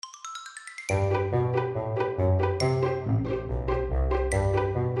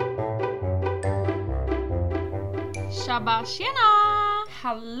Tjabba, tjena!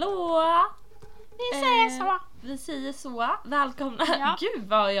 Hallå! Vi säger så. Välkomna. Ja. Gud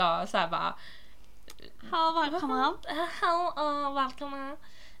vad jag såhär bara... Välkomna. Välkomna.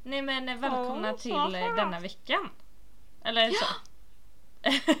 Nej men välkomna till så denna veckan. Eller så.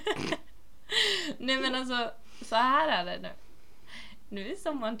 Nej men alltså, så här är det nu. Nu är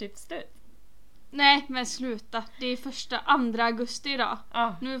sommaren typ slut. Nej men sluta, det är 2 augusti idag.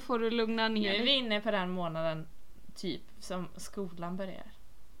 Ja. Nu får du lugna Nu ner är vi dig. inne på den månaden typ som skolan börjar.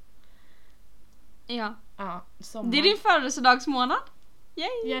 Ja. Ja, sommar. Det är din födelsedagsmånad. Yay.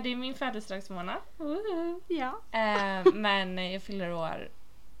 Ja, det är min födelsedagsmånad. Ja. Men jag fyller år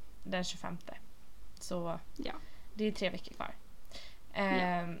den 25. Så Ja. det är 3 veckor kvar. Ja.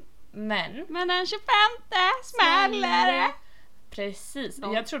 Men Men den 25 smäller det. precis.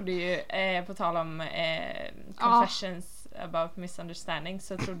 Ja. Jag trodde ju på tal om confessions about misunderstanding,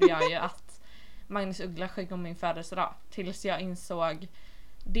 så trodde jag ju att Magnus Uggla sjöng om min födelsedag. Tills jag insåg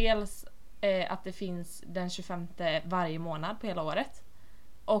dels att det finns den 25 varje månad på hela året.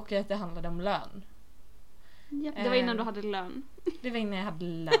 Och att det handlade om lön. Ja, det var innan du hade lön. Det var innan jag hade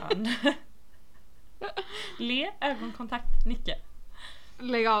lön. Le, ögonkontakt, nicke.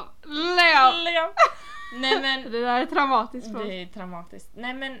 Lägg av. Le av. Nej men Det där är traumatiskt för oss. det är traumatiskt.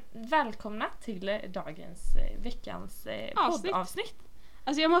 Nej men välkomna till dagens veckans poddavsnitt.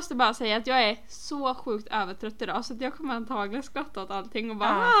 Alltså jag måste bara säga att jag är så sjukt övertrött idag, så att jag kommer antagligen skratta åt allting och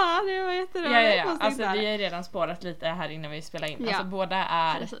bara det var jätteroligt. Ja. Alltså vi har redan spårat lite här innan vi spelar in. Ja. Alltså båda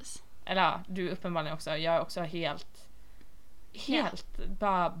är, Precis. eller ja, du uppenbarligen också. Jag är också helt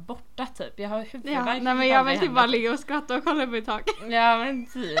bara borta typ. Jag har huvudvärk. Nej men jag vill typ bara ligga och skratta och kolla på ett tag. Ja men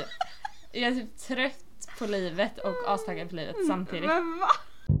typ. Jag är typ trött på livet och astaggad på livet samtidigt. Men va?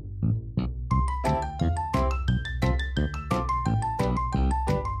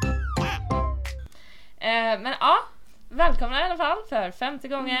 Men ja, välkomna i alla fall för 5:e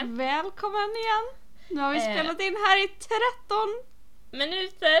gången. Välkommen igen. Nu har vi spelat in här i 13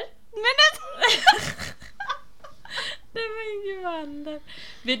 Minuter. minuter. Nej men gud vad händer?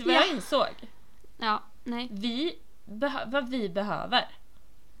 Vet du vad jag insåg? Ja, nej. Vad vi behöver.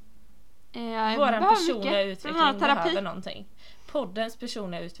 Jag Våran behöver personliga mycket. utveckling Bland annat terapi. behöver någonting. Poddens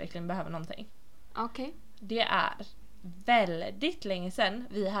personliga utveckling behöver någonting. Okej. Det är väldigt länge sedan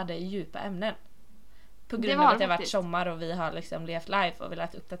vi hade djupa ämnen. På Det grund var av det att det har varit faktiskt. sommar och vi har liksom levt live och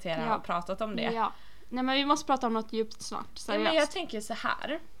velat uppdatera Ja. och pratat om det. Ja. Nej men vi måste prata om något djupt snart. Ja, Seriöst. men jag tänker så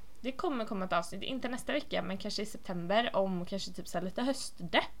här. Det kommer komma ett avsnitt, inte nästa vecka men kanske i september, om kanske typ så här lite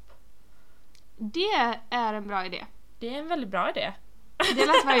höstdepp. Det är en bra idé. Det är en väldigt bra idé. Det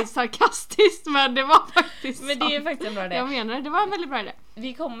lät väldigt sarkastiskt, men det var faktiskt Men det är sant. faktiskt en bra idé. Jag menar det var en väldigt bra idé.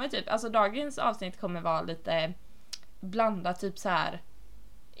 Vi kommer typ, alltså dagens avsnitt kommer vara lite blandat, typ så här,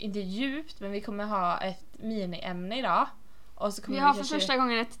 inte djupt, men vi kommer ha ett miniämne idag. Och så kommer Vi har för kanske, första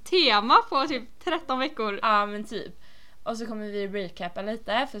gången ett tema på typ 13 veckor. ja men typ. Och så kommer vi recappa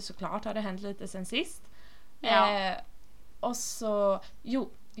lite, för såklart har det hänt lite sen sist. Ja. Och så,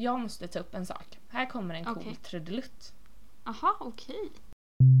 jag måste ta upp en sak. Här kommer en cool Okej. trudelutt. Aha, okej.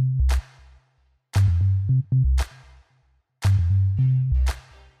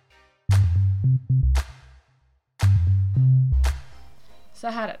 Så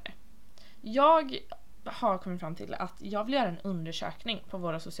här är det. Jag har kommit fram till att jag vill göra en undersökning på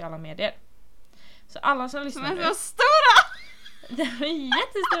våra sociala medier. Så alla som lyssnar Men nu... så stora! Det är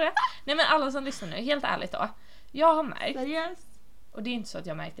jättestora. Nej men alla som lyssnar nu, helt ärligt då. Jag har märkt, Seriöst? och det är inte så att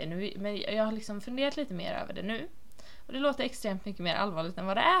jag har märkt det nu, men jag har liksom funderat lite mer över det nu. Och det låter extremt mycket mer allvarligt än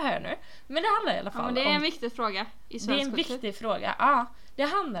vad det är här nu. Men det handlar i alla Ja, fall men det är en om... viktig fråga i Det är svensk en kultur. viktig fråga. Ja, det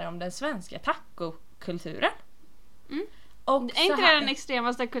handlar om den svenska tacokulturen. Mm. Och Är så inte det här- den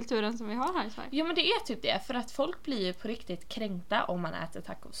extremaste kulturen som vi har här i Sverige? Jo men det är typ det, för att folk blir ju på riktigt kränkta om man äter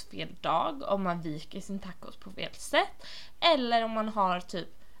tacos fel dag, om man viker sin tacos på fel sätt, eller om man har typ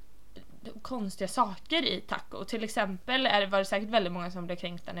konstiga saker i taco. Till exempel var det säkert väldigt många som blev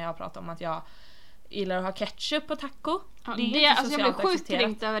kränkta när jag pratade om att jag gillar att ha ketchup på taco. Ja, det är det, inte alltså jag blir socialt sjukt accepterat.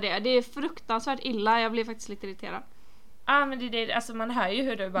 kränkt över det. Det är fruktansvärt illa. Jag blir faktiskt lite irriterad. Ja men det är alltså man hör ju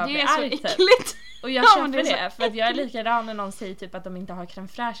hur du bara Det blir är så arg typ. äckligt. Och jag Ja, men köper det är det, så för att jag är likadan när någon säger typ att de inte har crème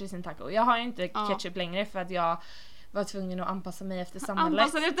fraîche i sin taco. Jag har ju inte Ja. ketchup längre för att jag var tvungen att anpassa mig efter samhället.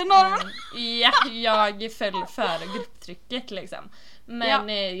 Anpassar efter normen. Ja, jag föll för grupptrycket liksom.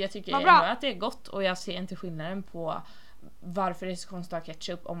 Men jag tycker Vad ändå bra. att det är gott, och jag ser inte skillnaden på varför det är så konstigt att ha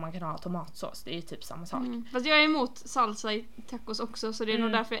ketchup om man kan ha tomatsås. Det är ju typ samma sak. Fast jag är emot salsa i tacos också, så det är nog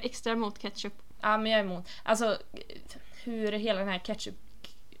Mm. därför jag är extra emot ketchup. Ja men jag är emot. Alltså hur hela den här ketchup...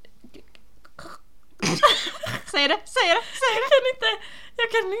 Säg det.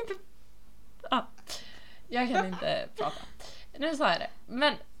 Jag kan inte. Ja. Jag kan inte prata. Nu sa jag det.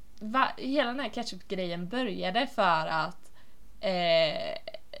 Men hela den här ketchup-grejen började för att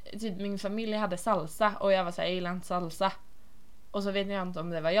typ min familj hade salsa och jag var såhär, jag gillar inte salsa. Och så vet jag inte om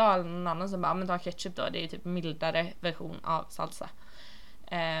det var jag eller någon annan som bara, men ta ketchup då, det är ju typ mildare version av salsa.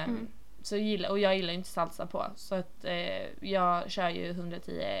 Så jag gillar inte salsa på, så att jag kör ju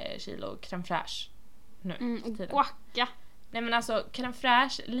 110 kilo crème fraîche nu. Guacca. Nej men alltså crème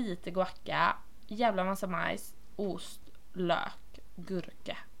fraîche, lite guacca, jävla massa majs, ost, lök,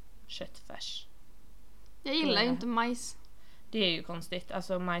 gurka, köttfärs. Jag gillar ju inte majs. Det är ju konstigt,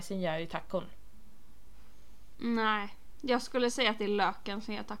 alltså majsen gör ju tacon. Nej, jag skulle säga att det är löken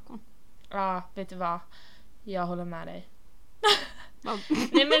som gör tacon. Ja, vet du vad? Jag håller med dig.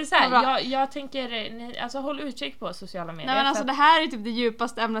 Nej men så här, jag tänker, alltså håll utkik på sociala medier. Nej men alltså det här är typ det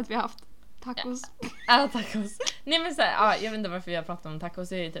djupaste ämnet vi har haft. Tacos. Ja, tacos. Nej men så här, jag vet inte varför jag pratar om tacos,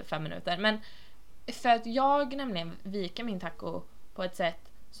 det är typ 5 minuter. Men för att jag nämligen viker min taco på ett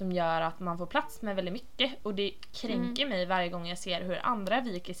sätt som gör att man får plats med väldigt mycket. Och det kränker mig varje gång jag ser hur andra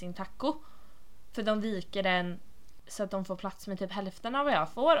viker sin taco. För de viker den så att de får plats med typ hälften av vad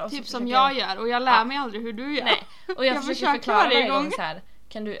jag får. Och typ som jag gör, och jag lär mig aldrig hur du gör. Nej, och jag försöker förklara varje gång så här.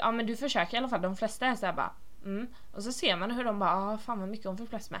 Kan du, ja men du försöker i alla fall, de flesta är så här bara och så ser man hur de bara, fan vad mycket de får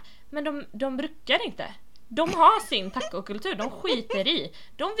plats med. Men de brukar inte. De har sin tacokultur, de skiter i.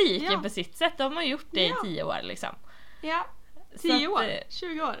 De viker på sitt sätt, de har gjort det i 10 år liksom. Ja, 10 år,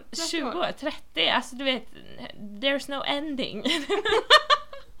 20 år, 20 år, 30, alltså du vet, there's no ending.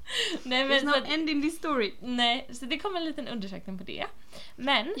 Nej, men there's no end in this story. Nej, så det kommer en liten undersökning på det.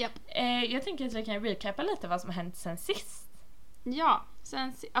 Men jag tänker att vi kan recapa lite vad som har hänt sen sist. Ja,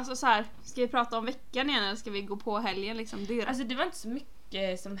 sen, alltså så här, ska vi prata om veckan igen eller ska vi gå på helgen liksom direkt? Alltså det var inte så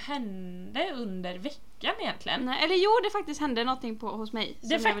mycket som hände under veckan egentligen. Nej, eller jo, det faktiskt hände någonting hos mig.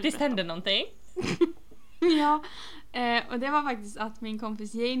 Det faktiskt hände någonting. Ja, och det var faktiskt att min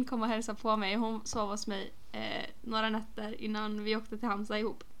kompis Jane kom och hälsade på mig. Hon sov hos mig några nätter innan vi åkte till Halmstad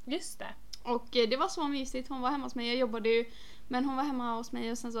ihop. Just det. Och det var så mysigt, hon var hemma hos mig, jag jobbade ju, men hon var hemma hos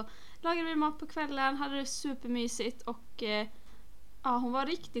mig och sen så lagade vi mat på kvällen, hade det supermysigt och ja, hon var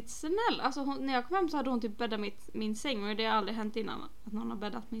riktigt snäll. Alltså när jag kom hem så hade hon typ bäddat min säng, och det har aldrig hänt innan att någon har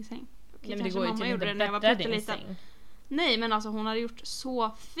bäddat min säng. Nej, men det går ju inte att bädda din säng. Nej, men alltså hon hade gjort så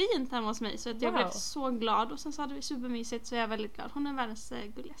fint hemma hos mig så att jag blev så glad, och sen så hade vi supermysigt, så jag är väldigt glad. Hon är världens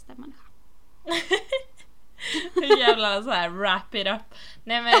gulligaste människa. Hur jävla så här wrap it up.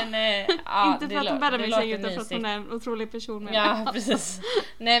 Nej men inte för att hon bäddar min säng, utan för att hon är en otrolig person med. Ja, precis.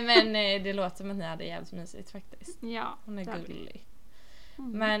 Nej men det låter som att ni hade jävligt mysigt faktiskt. Ja, hon är gullig.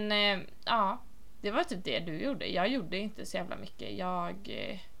 Men ja, det var typ det du gjorde. Jag gjorde inte så jävla mycket. Jag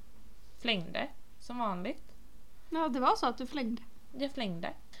flängde som vanligt. Ja, det var så att du flängde. Jag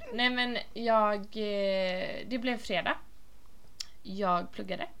flängde. Nej men det blev fredag. Jag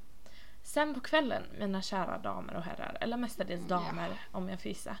pluggade. Sen på kvällen, mina kära damer och herrar, eller mestadels damer om jag får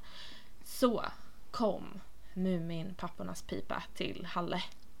gissa, så kom Mumin pappornas pipa till Halle.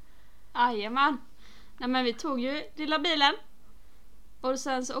 Jajamän. Nej men vi tog ju lilla bilen och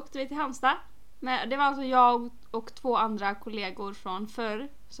sen så åkte vi till Halmstad. Men det var alltså jag och 2 andra kollegor från förr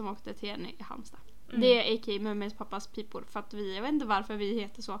som åkte till henne i Halmstad. Det är a.k.a. Mumins pappas pipor, för att jag vet inte varför vi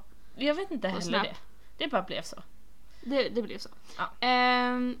heter så. Jag vet inte heller det. Det bara blev så. Det blev så. Ja.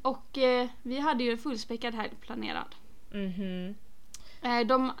 Och vi hade ju en fullspäckad helg planerad.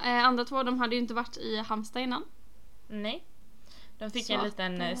 De andra 2, de hade ju inte varit i Halmstad innan. Nej. De fick så en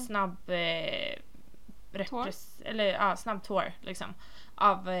liten snabb snabb tour liksom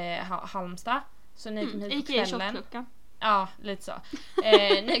av Halmstad. Så ni kom hit på kvällen. Ja, lite så.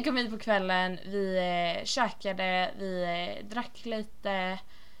 Ni kom hit på kvällen, vi käkade, vi drack lite,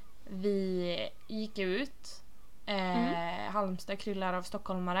 vi gick ut. Halmstad kryllar av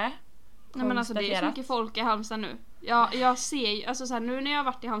stockholmare. Nej men alltså det är så mycket folk i Halmstad nu. Jag ser ju, alltså så här, nu när jag har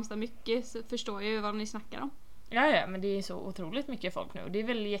varit i Halmstad mycket så förstår jag ju vad ni snackar om. Ja, men det är så otroligt mycket folk nu. Det är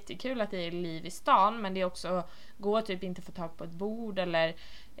väl jättekul att det är liv i stan, men det är också gå typ inte få tag på ett bord eller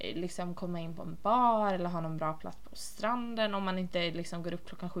liksom komma in på en bar eller ha någon bra plats på stranden om man inte liksom går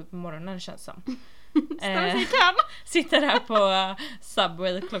upp 7:00 på morgonen, känns som. Sitter här på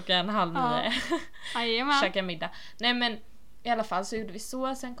Subway 8:30. Käkar middag. Nej men i alla fall så gjorde vi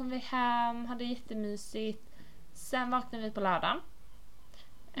så. Sen kom vi hem, hade jättemysigt. Sen vaknade vi på lördagen.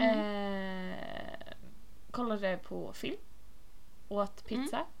 Kollade på film. Åt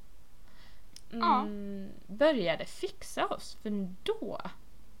pizza. Började fixa oss. För då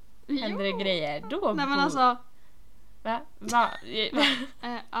hände det grejer. Då nej men alltså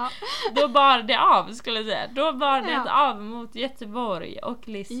då bar det av, skulle jag säga. Då bar det av mot Göteborg och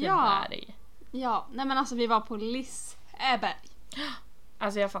Liseberg. Ja, nej men alltså vi var på Liseberg.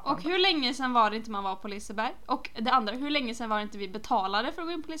 Alltså jag fattar Och inte. hur länge sedan var det inte man var på Liseberg? Och det andra, hur länge sedan var det inte vi betalade för att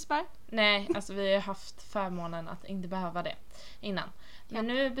gå in på Liseberg? Nej, alltså vi har haft förmånen att inte behöva det innan. Men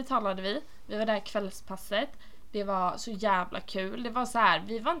nu betalade vi. Vi var där kvällspasset. Det var så jävla kul. Det var så här,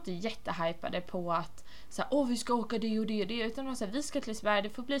 vi var inte jättehypade på att så här, vi ska åka det och det och det. Utan det var så här, vi ska till Liseberg, det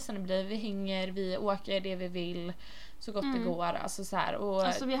får bli som det blir. Vi hänger, vi åker det vi vill. Så gott det går. Alltså så här, och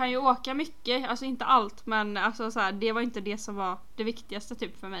Alltså vi hann ju åka mycket, alltså inte allt, men alltså så här, det var inte det som var det viktigaste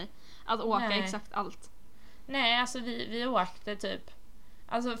typ för mig. Att åka Nej. exakt allt. nej, alltså vi åkte typ.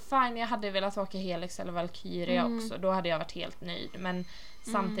 Alltså fine, jag hade velat åka Helix eller Valkyria också. Då hade jag varit helt nöjd. Men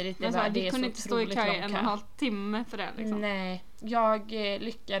samtidigt, Men så här, det vi är kunde så inte stå i otroligt kö i lång 1,5 timme för det liksom. Nej, jag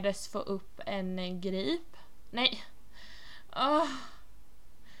lyckades få upp en grip. Nej.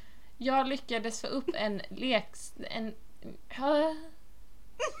 Jag lyckades få upp en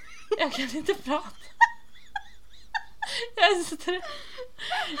jag kan inte prata. Jag är så trött.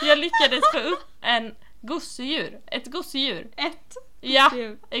 Jag lyckades få upp ett gosedjur. Ja,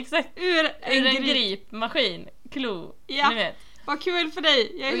 gosedjur. exakt. Ur En gripmaskin. Klo, Ja. ni vet. Vad kul för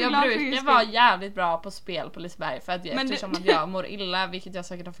dig. Jag är Och så jag glad för din brukar skull. vara jävligt bra på spel på Liseberg för att Men eftersom att jag mår illa, vilket jag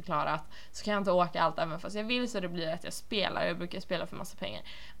säkert har förklarat, så kan jag inte åka allt även fast jag vill, så det blir att jag spelar. Jag brukar spela för massa pengar.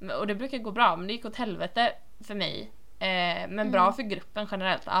 Och det brukar gå bra, men det gick åt helvete för mig. Men bra för gruppen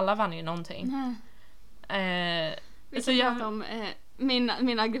generellt. Alla vann ju någonting. Vi Så kan jag prata om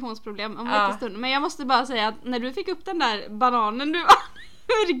mina aggressionsproblem om lite stund. Men jag måste bara säga att när du fick upp den där bananen du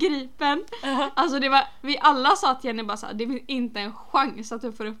ur gripen. Alltså det var, vi alla sa till Jenny bara såhär, det finns inte en chans att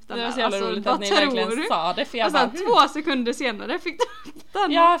du får upp den det där. var så jävla alltså, roligt vad att ni tror verkligen du? sa det, för jag Alltså bara, 2 sekunder senare fick du upp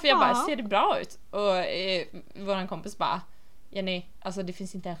den. ja, för jag bara, Fan. ser det bra ut? Och våran kompis bara, Jenny, alltså det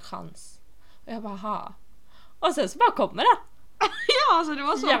finns inte en chans. Och jag bara, ha. Och sen så bara kommer det. Ja, alltså det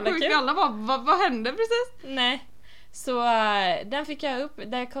var så Jävla sjukt. kul. Alla bara, vad hände precis? Nej. Så den fick jag upp.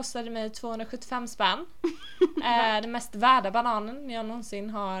 Det kostade mig 275 spänn. Den mest värda bananen jag någonsin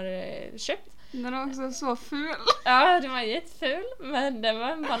har köpt. Den var också så ful. Ja, den var jätteful. Men det var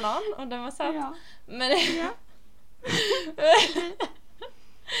en banan och den var söt. Ja. Men Ja.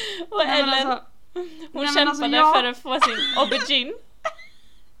 och Nej, men Ellen, alltså, hon men kämpade alltså, jag- för att få sin aubergine.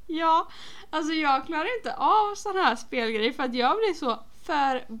 ja, alltså jag klarar inte av sån här spelgrejer för att jag blir så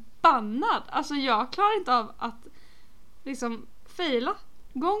förbannad. Alltså jag klarar inte av att liksom faila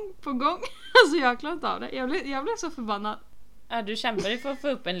gång på gång. Alltså jag klarar inte av det. Jag blir så förbannad. Ja, du kämpade för att få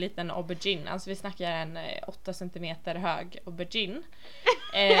upp en liten aubergine. Alltså vi snackar en 8 centimeter hög aubergine.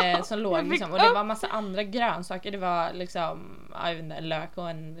 Som låg liksom. Och det var massa andra grönsaker. Det var liksom, jag vet inte, lök och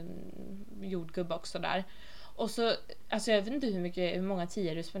en jordgubbe också där. Och så, alltså jag vet inte hur många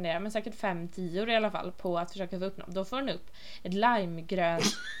 10 du spenderar, men säkert 5-10 i alla fall på att försöka få upp något. Då får den upp ett limegrönt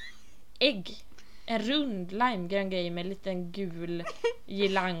ägg. En rund limegrön grej med en liten gul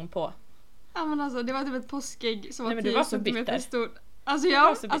girlang på. Ja men alltså det var typ ett påskägg som var Nej, men du 10 var så centimeter bitter. stort. Alltså Du jag,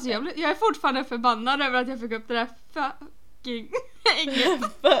 var så bitter. alltså jag är fortfarande förbannad över att jag fick upp det där fucking ägget.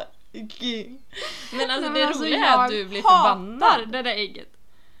 Fucking. Men alltså Nej, det men roliga är jag att du blir hatar förbannad. det där ägget.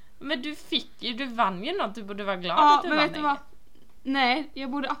 Men du vann ju något, du borde vara glad Ja att du men vann vet du vad? ägget. Nej, jag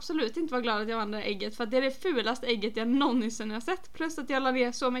borde absolut inte vara glad att jag vann det där ägget. För att det är det fulaste ägget jag någonsin har sett. Plus att jag la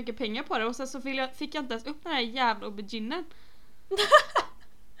ner så mycket pengar på det. Och sen så fick jag inte ens upp den här jävla auberginen.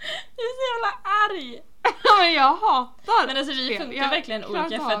 Du är så jävla arg. Ja men jag hatar Men alltså vi spel. funkar Jag verkligen klarar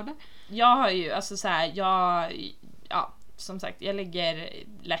olika inte för av att det. jag har ju, alltså såhär, ja, som sagt, jag lägger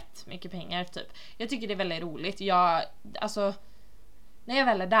lätt mycket pengar typ. Jag tycker det är väldigt roligt. Alltså, när jag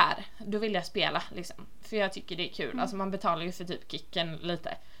väl är där, då vill jag spela liksom. För jag tycker det är kul. Alltså man betalar ju för typ kicken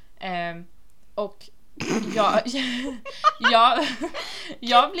lite. Och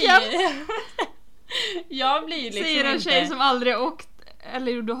jag blir liksom Säger en inte... tjej som aldrig har åkt.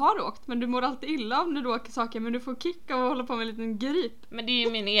 Eller jo, du har åkt, men du mår alltid illa om du åker saker. Men du får kick av att hålla på med en liten grip. Men det är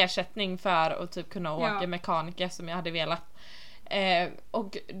ju min ersättning för att typ kunna åka Ja. mekaniker som jag hade velat.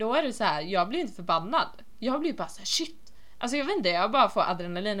 Och då är det så här, jag blir inte förbannad. Jag blir bara så här, shit. Alltså jag vet inte, jag bara får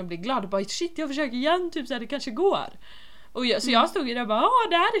adrenalin och blir glad och bara shit, jag försöker igen, typ så här, det kanske går. Och så jag stod ju där och bara,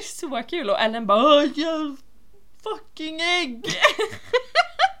 det här är så kul. Och Ellen bara, jag fucking ägg.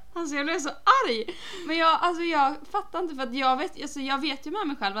 Alltså jag blev så arg. Men jag fattar inte för att jag vet ju med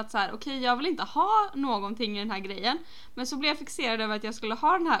mig själv att så här, okej, jag vill inte ha någonting i den här grejen. Men så blev jag fixerad över att jag skulle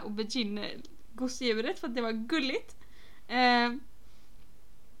ha den här aubergine-gosedjuret för att det var gulligt.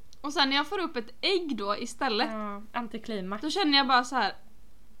 Och sen när jag får upp ett ägg då istället, Antiklimax. då känner jag bara så här.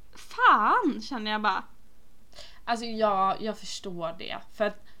 Fan, känner jag bara. Alltså jag förstår det. För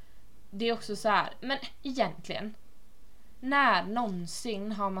att det är också så här, men egentligen när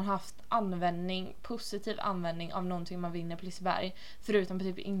någonsin har man haft positiv användning av någonting man vinner på Liseberg, förutom på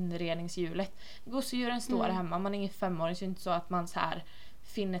typ inredningshjulet. Gosedjuren står hemma, man är ingen 5-åring, så det är inte så att man så här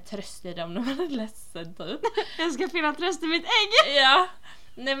finner tröst i dem när man är ledsen typ. Jag ska finna tröst i mitt ägg! Ja,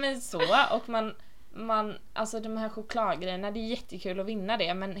 nej men så. Och man, alltså de här chokladgrejerna, det är jättekul att vinna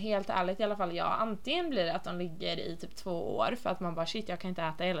det, men helt ärligt i alla fall antingen blir det att de ligger i typ 2 år för att man bara shit, jag kan inte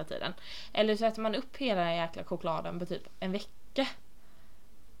äta hela tiden, eller så äter man upp hela den jäkla chokladen på typ en vecka.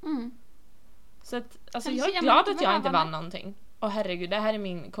 Så att, alltså jag är glad att jag inte vann någonting. Och herregud, det här är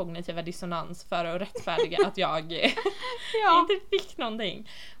min kognitiva dissonans för att rättfärdiga att jag inte fick någonting.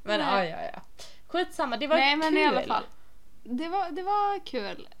 Men ja. Skitsamma, det var kul. Men i alla fall. Det var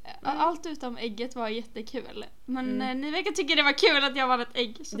kul. Allt utom ägget var jättekul. Men ni verkar tycka det var kul att jag vann ett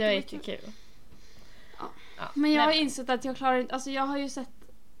ägg. Så det var jättekul. Ja. Men jag har insett att jag klarar inte... Alltså jag har ju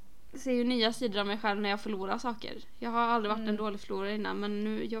ser ju nya sidor av mig själv när jag förlorar saker. Jag har aldrig varit en dålig förlorare innan, men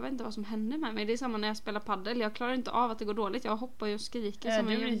nu, jag vet inte vad som händer med mig. Det är samma när jag spelar paddel. Jag klarar inte av att det går dåligt. Jag hoppar ju och skriker som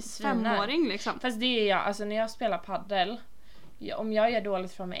en 5-åring liksom. Fast det är jag, alltså när jag spelar paddel, om jag gör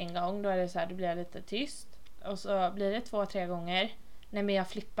dåligt från mig en gång, då är det så här, då blir jag lite tyst. Och så blir det 2-3 gånger. Nej, men jag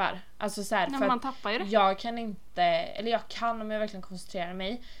flippar. Alltså så här, för man tappar ju det. Jag kan inte, eller jag kan om jag verkligen koncentrerar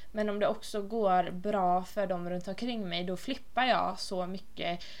mig, men om det också går bra för dem runt omkring mig, då flippar jag så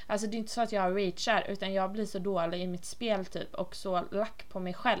mycket. Alltså det är inte så att jag reachar, utan jag blir så dålig i mitt spel typ, och så lack på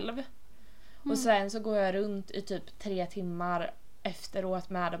mig själv. Och sen så går jag runt i typ 3 timmar efteråt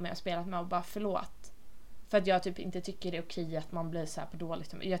med dem jag har spelat med och bara förlåt. För att jag typ inte tycker det är okej att man blir så här på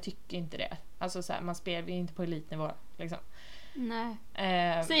dåligt. Jag tycker inte det. Alltså så här, man spelar vi är inte på elitnivå liksom. Nej.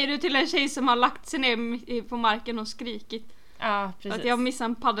 Säger du till en tjej som har lagt sig ner på marken och skrikit? Ja, precis. Att jag missar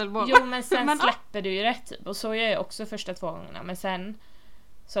en paddelboll. Jo, men sen släpper du ju rätt typ. Och så gör jag också första 2 gångerna. Men sen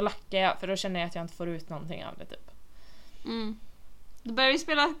så lackar jag, för då känner jag att jag inte får ut någonting av det typ. Då börjar vi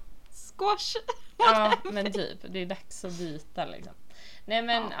spela squash. Ja, men typ. Det är dags att byta liksom. Nej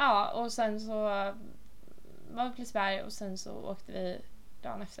men och sen så var vi på Liseberg och sen så åkte vi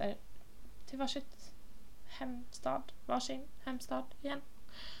dagen efter till varsin hemstad igen.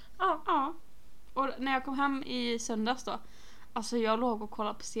 Ja. Och när jag kom hem i söndags då, alltså jag låg och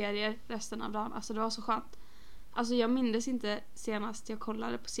kollade på serier resten av dagen. Alltså det var så skönt. Alltså jag minns inte senast jag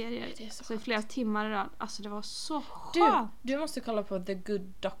kollade på serier. Det är så alltså i flera timmar idag. Alltså det var så Du skönt. måste kolla på The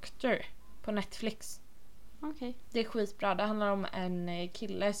Good Doctor på Netflix. Okej. Det är skitbra. Det handlar om en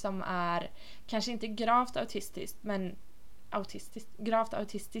kille som är kanske inte gravt autistisk, men gravt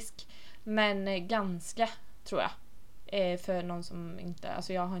autistisk, men ganska, tror jag. För någon som inte,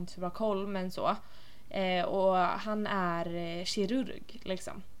 alltså jag har inte så bra koll, men så. Och han är kirurg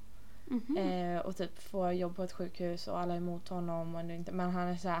liksom. Och typ får jobb på ett sjukhus och alla är emot honom och inte, men han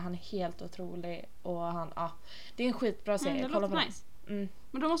är så här, han är helt otrolig och det är en skitbra serie. Det låter nice.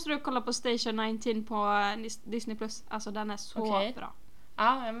 Men då måste du kolla på Station 19 på Disney+. Alltså den är så bra.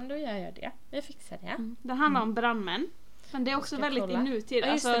 Ja, men då gör jag det. Jag fixar det. Den handlar om brandmän. Men det är också väldigt i nutid.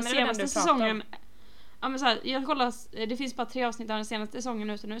 Ja, alltså senaste säsongen. Ja, men så här, jag kollar, det finns bara 3 avsnitt av den senaste säsongen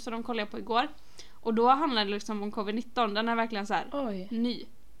ute nu, så de kollade jag på igår. Och då handlar det liksom om covid-19. Den är verkligen så här ny.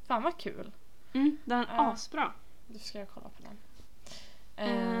 Fan vad kul. Den är asbra. Då ska jag kolla på den.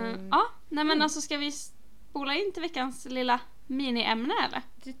 Nej men alltså ska vi spola in till veckans lilla mini-ämne eller?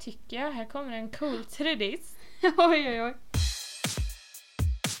 Det tycker jag. Här kommer en cool truddis. Oj.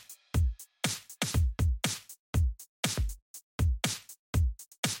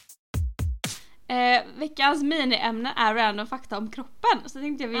 Veckans mini-ämne är random fakta om kroppen. Så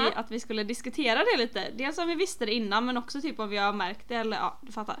tänkte vi att vi skulle diskutera det lite. Dels om vi visste det innan, men också typ om vi har märkt det, eller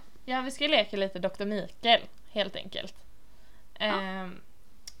du fattar. Ja, vi ska leka lite Dr. Mikael, helt enkelt.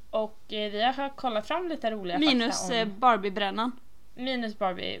 Och vi har kollat fram lite roliga minus fakta om... Barbie-brännan. Minus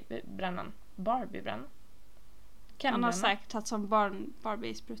Barbie-brännan. Barbie-brännan? Han har säkert tagit som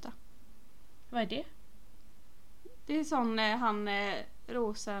Barbie-spruta. Vad är det? Det är sån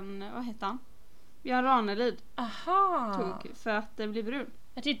Rosen, vad heter han? Björn Ranelid. Aha. Tog för att det blir brun.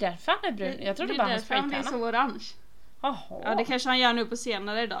 Det är därför han är brun. Jag trodde bara han spraytärna. Det är så orange. Aha. Ja, det kanske han gör nu på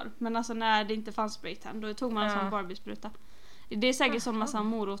senare idag. Men alltså när det inte fanns spraytan, då tog man en sån Barbie-spruta. Det är säkert sån massa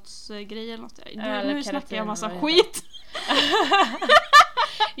morotsgrejer eller något. Nu snackar jag massa skit.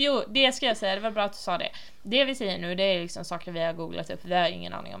 Jo, det ska jag säga. Det var bra att du sa det. Det vi säger nu, det är liksom saker vi har googlat upp. Vi har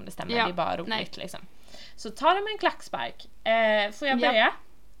ingen aning om det stämmer. Det är bara roligt liksom. Så ta det med en klackspark. Får jag börja? Ja.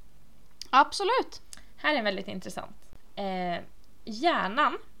 Absolut. Här är väldigt intressant.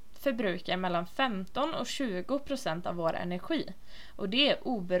 Hjärnan förbrukar mellan 15 och 20% av vår energi. Och det är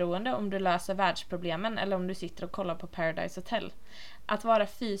oberoende om du löser världsproblemen eller om du sitter och kollar på Paradise Hotel. Att vara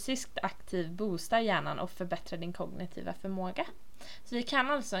fysiskt aktiv boostar hjärnan och förbättrar din kognitiva förmåga. Så vi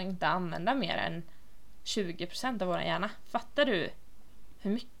kan alltså inte använda mer än 20% av vår hjärna. Fattar du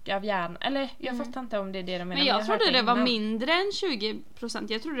hur mycket av hjärnan? Eller jag fattar inte om det är det de menar. Men jag trodde det var mindre än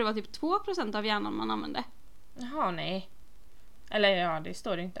 20%. Jag trodde det var typ 2% av hjärnan man använde. Jaha, nej. Eller ja, det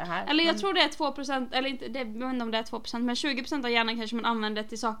står det inte här. Eller jag tror det är 2%, eller inte, jag vet inte om det är 2%, men 20% av hjärnan kanske man använder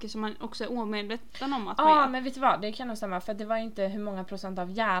till saker som man också är omedveten om att man gör. Ja, men vet du vad? Det kan nog stämma, för det var inte hur många procent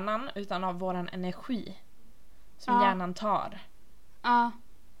av hjärnan utan av våran energi som hjärnan tar. Ja.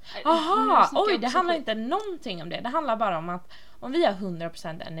 Aha, oj, det handlar inte någonting om det. Det handlar bara om att om vi har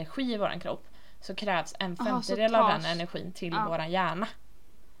 100% energi i våran kropp så krävs en femtedel av den energin till våran hjärna.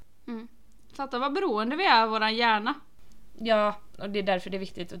 Fatta vad beroende vi är av våran hjärna. Ja, och det är därför det är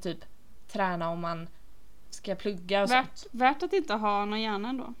viktigt att typ träna om man ska plugga och sånt. Värt att inte ha någon hjärna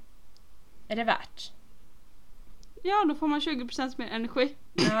ändå. Är det värt? Ja, då får man 20% mer energi.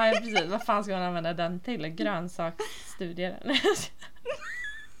 Ja, precis. Vad fan ska man använda den till? Grönsaksstudier.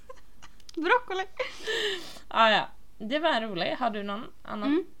 Broccoli. Ja. Det var roligt. Har du någon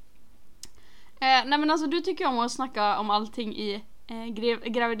annan? Nej men alltså du tycker om att snacka om allting i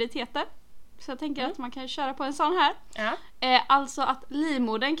graviditeter. Så jag tänker att man kan köra på en sån här. Ja. Alltså att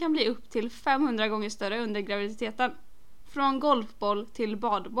livmodern kan bli upp till 500 gånger större under graviditeten. Från golfboll till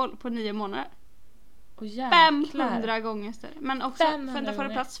badboll på 9 månader. 500 gånger större. Men också för att få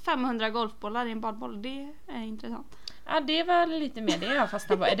plats 500 golfbollar i en badboll. Det är intressant. Ja, det var lite mer det jag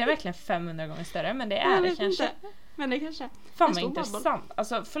fastnade på. Är det verkligen 500 gånger större? Men det är det kanske. Inte. Men det kanske. Fan vad intressant. Badboll.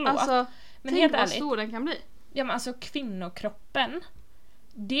 Alltså förlåt. Alltså, men tänk vad stor den kan bli. Ja, men alltså kvinnokroppen.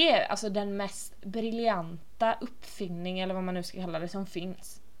 Det är alltså den mest briljanta uppfinning eller vad man nu ska kalla det som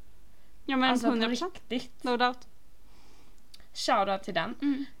finns. Ja, men alltså 100%. No doubt. Shoutout till den.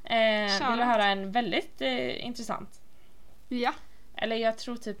 Vill du höra en väldigt intressant? Ja. Eller jag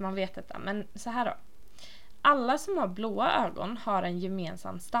tror typ man vet detta. Men så här då. Alla som har blåa ögon har en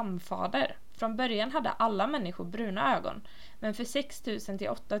gemensam stamfader. Från början hade alla människor bruna ögon. Men för 6000 till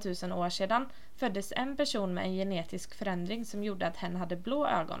 8000 år sedan föddes en person med en genetisk förändring som gjorde att hen hade blå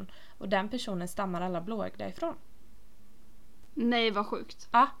ögon. Och den personen stammar alla blåögda ifrån. Nej, vad sjukt.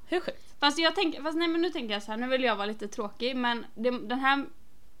 Ja, hur sjukt? Fast nu tänker jag så här, nu vill jag vara lite tråkig, men den här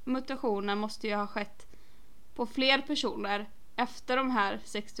mutationen måste ju ha skett på fler personer efter de här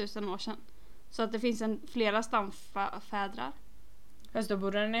 6000 år sedan. Så att det finns flera stamfädrar. Fast då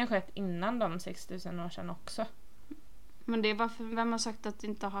borde den ha skett innan de 6000 år sedan också. Men det är varför, vem har sagt att det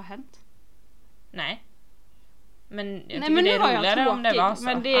inte har hänt? Nej. Men jag tycker det är roligare om det var så.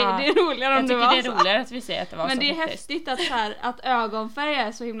 Men det är roligare om det var så. Jag tycker det är roligare att vi säger att det var så. Men det är häftigt att, så här, att ögonfärg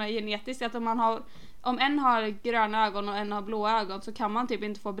är så himla genetiskt. Att om en har gröna ögon och en har blåa ögon så kan man typ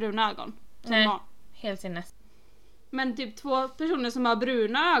inte få bruna ögon. Nej, helt sinnes. Men typ 2 personer som har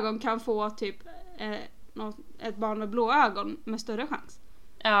bruna ögon kan få typ ett barn med blåa ögon med större chans.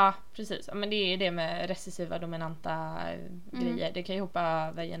 Ja, precis. Men det är det med recessiva dominanta grejer. Det kan ju hoppa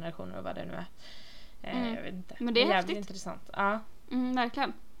över generationer och vad det nu är. Jag vet inte. Men det är jävligt häftigt. Intressant. Ja.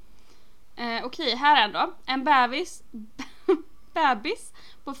 Verkligen. Okej, här är då. En bebis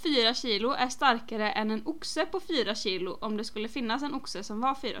på 4 kilo är starkare än en oxe på 4 kilo om det skulle finnas en oxe som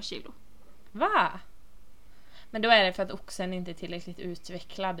var 4 kilo. Va? Men då är det för att oxen inte är tillräckligt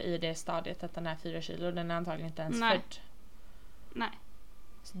utvecklad i det stadiet att den är 4 kilo. Den är antagligen inte ens född. Nej.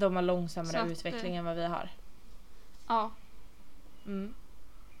 Så de har långsammare utveckling än vad vi har. Ja.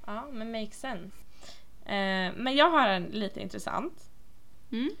 Ja, men makes sense. Men jag har en lite intressant.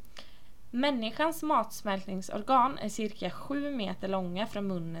 Människans matsmältningsorgan är cirka 7 meter långa från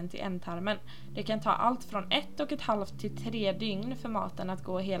munnen till ändtarmen. Det kan ta allt från 1,5 till 3 dygn för maten att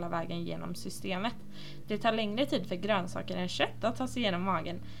gå hela vägen genom systemet. Det tar längre tid för grönsaker än kött att ta sig igenom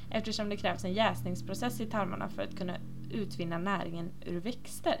magen eftersom det krävs en jäsningsprocess i tarmarna för att kunna utvinna näringen ur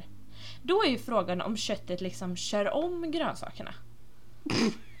växter. Då är ju frågan om köttet liksom kör om grönsakerna.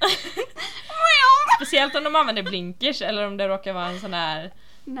 Speciellt om de använder blinkers eller om det råkar vara en sån här...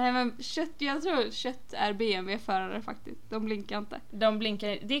 Nej, men jag tror kött är BMW-förare faktiskt. De blinkar inte. De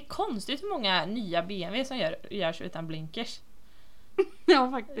blinkar. Det är konstigt hur många nya BMW som görs utan blinkers.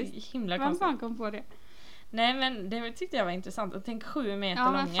 Ja, faktiskt. Himla vem konstigt. fan kom på det? Nej, men det tyckte jag var intressant. Och tänk 7 meter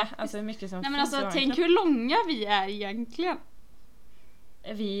långa. Faktiskt. Alltså hur mycket som Nej, men finns alltså i tänk hur långa vi är egentligen.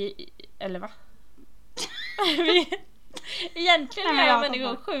 Eller va? Egentligen är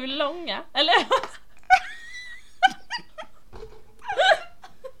människor 7 långa. Eller?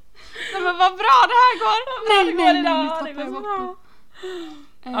 Nej, men vad bra det här går! Det går så bra.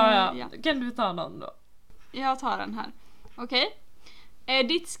 Ja. Kan du ta någon då? Jag tar den här. Okej.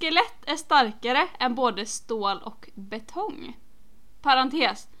 Ditt skelett är starkare än både stål och betong.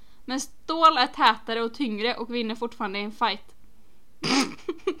 Parentes. Men stål är tätare och tyngre och vinner fortfarande i en fight.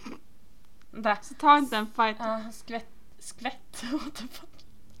 Där. Så ta inte en fight. Skvätt. What the fuck?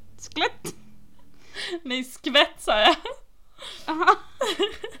 Skelett. Nej, skvätt sa jag. Aha.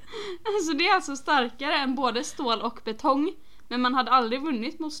 Alltså det är alltså starkare än både stål och betong. Men man hade aldrig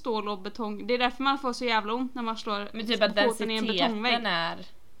vunnit mot stål och betong. Det är därför man får så jävla ont när man slår men typ att foten i en betongvägg.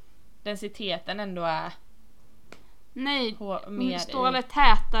 Densiteten ändå är Nej, mer stål är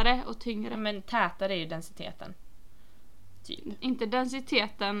tätare och tyngre. men tätare är ju densiteten. Typ. Inte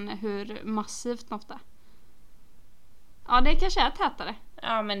densiteten hur massivt något är. Ja, det kanske är tätare.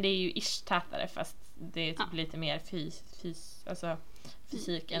 Ja, men det är ju ish tätare fast det är typ lite mer fysik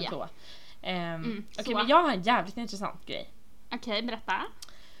än så. Okej, men jag har en jävligt intressant grej. Okej, berätta.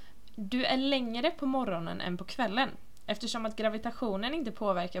 Du är längre på morgonen än på kvällen. Eftersom att gravitationen inte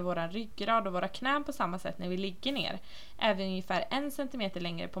påverkar våran ryggrad och våra knän på samma sätt när vi ligger ner, är vi ungefär 1 centimeter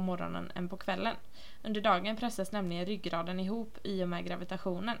längre på morgonen än på kvällen. Under dagen pressas nämligen ryggraden ihop i och med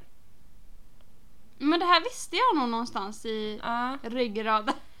gravitationen. Men det här visste jag nog någonstans i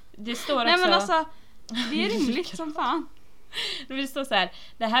ryggraden. Det står också... Nej men alltså, det är rimligt som fan. Det står så här: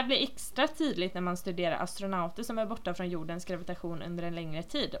 det här blir extra tydligt när man studerar astronauter som är borta från jordens gravitation under en längre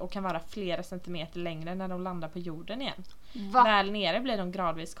tid och kan vara flera centimeter längre när de landar på jorden igen. Va? Väl nere blir de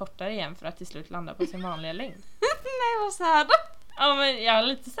gradvis kortare igen för att till slut landa på sin vanliga längd. Nej, vad sad. Ja, men jag är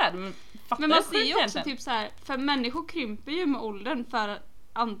lite sad. Men man ser ju också typ så här, för människor krymper ju med åldern för att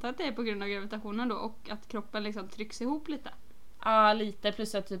anta att det är på grund av gravitationen då och att kroppen liksom trycks ihop lite. Ja, lite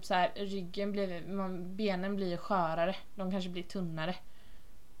plus att typ så här benen blir skörare. De kanske blir tunnare.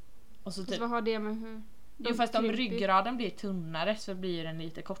 Och så typ, vad har det med hur? Jo, fast om ryggraden blir tunnare så blir den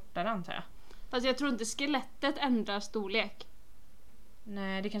lite kortare antar jag. Fast jag tror inte skelettet ändrar storlek.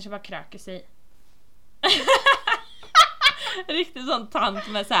 Nej, det kanske bara kröker sig. Riktigt sån tant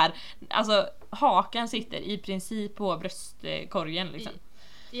med så här, alltså hakan sitter i princip på bröstkorgen liksom.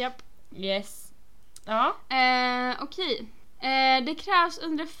 Japp. Yes. Ja. Okej. Det krävs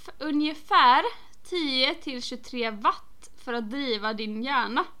ungefär 10-23 watt för att driva din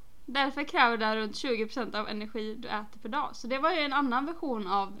hjärna. Därför kräver det runt 20% av energi du äter per dag. Så det var ju en annan version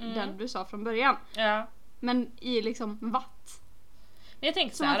av den du sa från början. Ja. Men i liksom watt. Men jag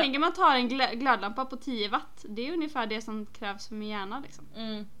tänkte så man tänker man tar en glödlampa på 10 watt. Det är ungefär det som krävs för min hjärna liksom.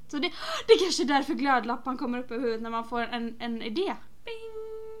 Så det är kanske därför glödlampan kommer upp i huvudet när man får en idé. Bing.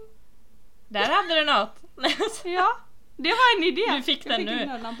 Där hade du något. Ja. Det var en idé. Du fick den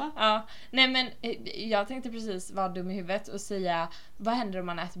nu. Ja. Nej men jag tänkte precis vara dum i huvudet och säga vad händer om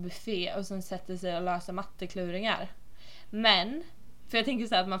man äter buffé och sen sätter sig och löser mattekluringar. Men för jag tänker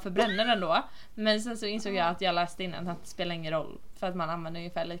så här att man förbränner den då. Men sen så insåg jag att jag läste innan att det spelar ingen roll för att man använder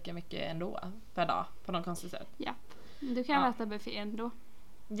ungefär lika mycket ändå per dag på något konstigt sätt. Ja. Du kan äta buffé ändå.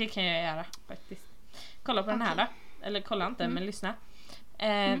 Det kan jag göra faktiskt. Kolla på den här då. Eller kolla inte men lyssna.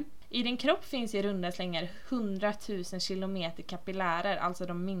 I din kropp finns i runda slängar 100 000 kilometer kapillärer, alltså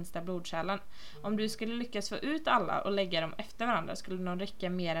de minsta blodkärlen. Om du skulle lyckas få ut alla och lägga dem efter varandra skulle de räcka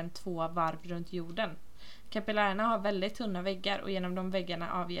mer än 2 varv runt jorden. Kapillärerna har väldigt tunna väggar och genom de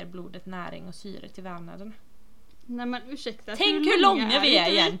väggarna avger blodet näring och syre till vävnaden. Nej men ursäkta. Tänk hur långa vi är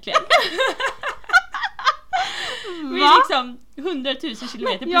egentligen. Vi är liksom 100 000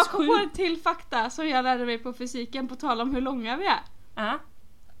 kilometer plus 7. Jag kom på en till fakta som jag lärde mig på fysiken på tal om hur långa vi är.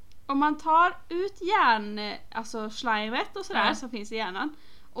 Om man tar ut alltså slimet och sådär som finns i hjärnan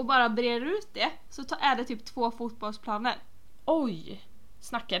och bara breder ut det så är det typ 2 fotbollsplaner. Oj,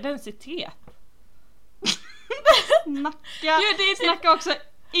 snacka densitet. Snacka också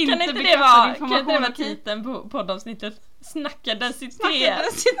inte kan inte bekräftad vara, information. Kan inte det vara titeln på poddavsnittet? Snacka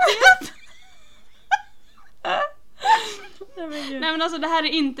densitet. Nej men alltså det här är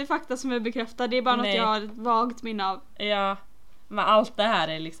inte fakta som är bekräftade. Det är bara något jag har ett vagt minne av. Ja, men allt det här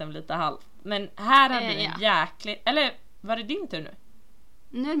är liksom lite halvt. Men här hade vi en jäkligt... Eller var det din tur nu?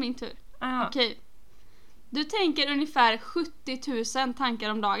 Nu är det min tur. Okej. Du tänker ungefär 70 000 tankar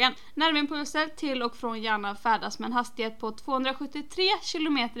om dagen. Nervimpulser till och från hjärnan färdas med en hastighet på 273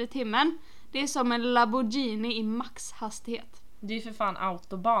 km i timmen. Det är som en Lamborghini i maxhastighet. Det är för fan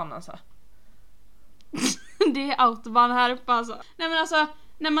autobahn alltså. Det är autobahn här uppe alltså. Nej men alltså,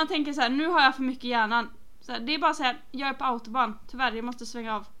 när man tänker så här, nu har jag för mycket i hjärnan. Så här, det är bara så här, jag är på autobahn. Tyvärr, jag måste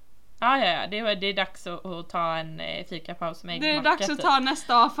svänga av. Ja, det är dags att ta en fikapaus med äggmacka. Det är dags att ta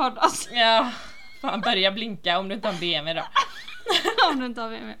nästa avfart alltså. Ja, fan börja blinka om du inte har en BMW då. Om du inte har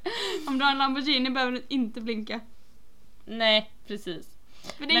BMW. Om du har en Lamborghini behöver du inte blinka. Nej, precis.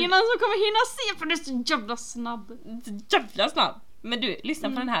 För det är ingen annan som kommer hinna se för det är så jävla snabb. Jävla snabb. Men du, lyssna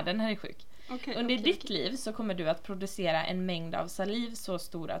på den här är sjuk. Okay, Under ditt liv så kommer du att producera en mängd av saliv så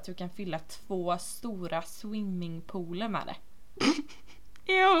stora att du kan fylla 2 stora swimmingpooler med det.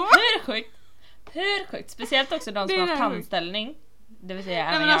 Jo. Hur sjukt? Hur sjukt? Speciellt också de som har tandställning. Det vill säga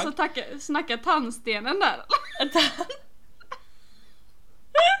även men jag. alltså snacka tandstenen där.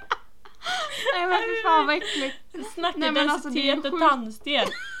 Nej men för fan vad äckligt. Snacka densitet och tandsten.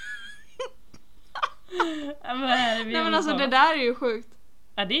 Nej men alltså det där är ju sjukt.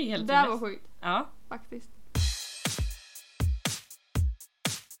 Ja, det är helt det där var sjukt. Ja. Faktiskt.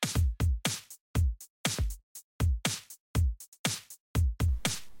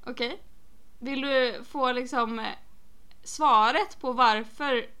 Okej. Vill du få liksom svaret på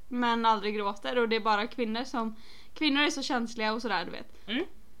varför män aldrig gråter och det är bara kvinnor är så känsliga och sådär, du vet.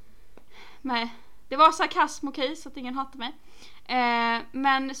 Nej, det var sarkasm, okej, så att ingen hatar mig.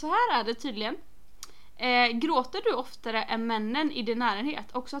 Men så här är det tydligen. Gråter du oftare än männen i din närhet?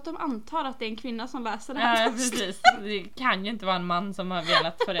 Också att de antar att det är en kvinna som läser det här. Ja, precis. Det kan ju inte vara en man som har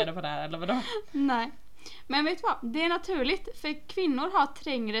velat få reda på det här, eller vadå? Nej. Men vet du vad? Det är naturligt, för kvinnor har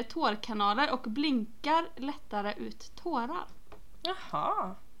trängre tårkanaler och blinkar lättare ut tårar.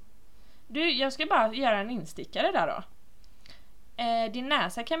 Jaha. Du, jag ska bara göra en instickare där då. Din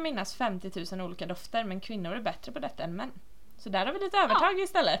näsa kan minnas 50 000 olika dofter, men kvinnor är bättre på detta än män. Så där har vi lite övertag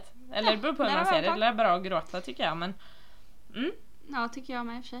istället. Eller det beror på hur man ser det. Det är bra att gråta tycker jag, men... Ja, tycker jag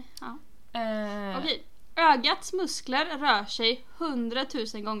med i och för sig. Ja. Okej. Ögats muskler rör sig 100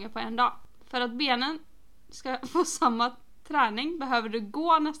 000 gånger på en dag. För att benen ska få samma träning behöver du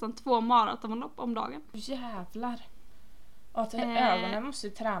gå nästan 2 maratonlopp om dagen. Jävlar. Och att ögonen måste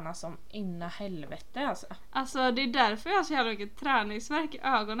tränas som inna helvete alltså. Alltså det är därför jag har så jävla mycket träningsvärk i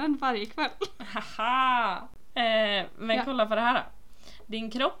ögonen varje kväll. Haha. Men kolla på det här då.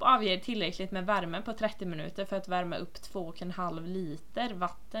 Din kropp avger tillräckligt med värme på 30 minuter för att värma upp 2,5 liter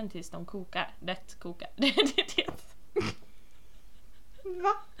vatten tills de kokar. Det kokar. Det.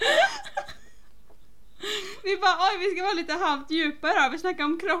 Va? Vi bara, vi ska vara lite halvt djupare här. Vi snackar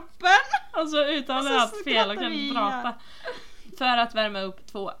om kroppen. Alltså utan att haft fel och kan inte prata. För att värma upp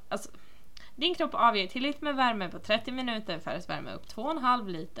din kropp avger tillräckligt med värme på 30 minuter för att värma upp 2,5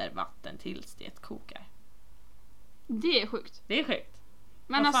 liter vatten tills det kokar. Det är sjukt. Det är sjukt.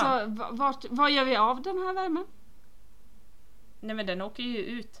 Men alltså, vad gör vi av den här värmen? Nej men den åker ju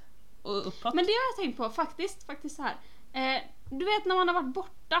ut och uppåt. Men det har jag tänkt på faktiskt så här. Du vet när man har varit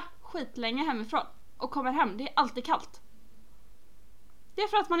borta skitlänge hemifrån och kommer hem, det är alltid kallt. Det är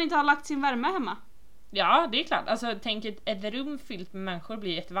för att man inte har lagt sin värme hemma. Ja, det är klart. Alltså tänk ett rum fyllt med människor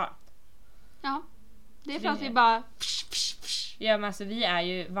blir jättevarmt. Ja. Det är för att vi bara... Ja men alltså vi är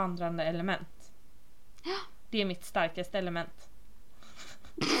ju vandrande element. Ja. Det är mitt starkaste element.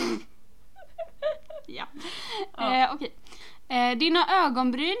 Ja. Okej. Dina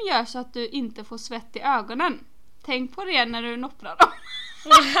ögonbryn gör så att du inte får svett i ögonen. Tänk på det när du nopprar dem.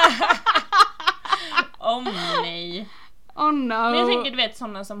 Nej. Oh no. Men jag tänker, du vet,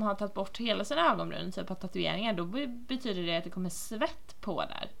 sådana som har tagit bort hela sina ögonbryn, typ på tatueringar, då betyder det att det kommer svett på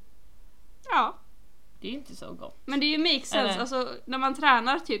där. Ja. Det är inte så gott. Men det är ju make sense, alltså när man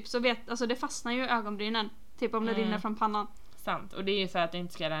tränar typ så alltså det fastnar ju i ögonbrynen. Typ om det rinner från pannan. Sant, och det är ju för att det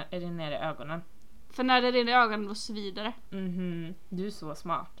inte ska rinna ner i ögonen. För när det rinner i ögonen då svider det. Du är så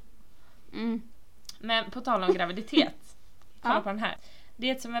smart. Mm. Men på tal om graviditet. Kolla på den här.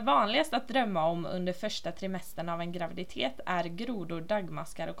 Det som är vanligast att drömma om under första trimestern av en graviditet är grodor,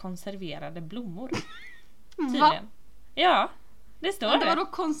 dagmaskar och konserverade blommor. Tydligen. Va? Ja, det står det. Var då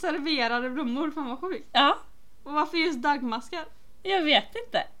konserverade blommor? Fan vad sjukt. Ja. Och varför just dagmaskar? Jag vet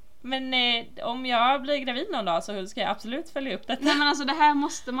inte. Men om jag blir gravid någon dag så ska jag absolut följa upp detta. Nej men alltså det här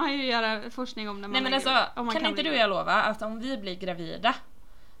måste man ju göra forskning om när man Nej men alltså, kan inte du och jag lova att om vi blir gravida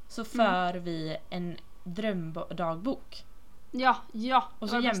så för vi en drömdagbok. Ja. Och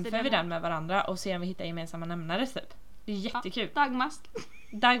så jämför vi den med varandra och ser om vi hittar gemensamma nämnare typ. Det är jättekul. Ja, dagmask.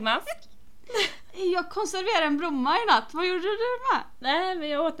 Dagmask? Jag konserverade en blomma i natt. Vad gjorde du med? Nej, men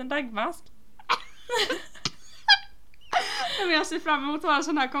jag åt en dagmask. Men jag ser fram emot våra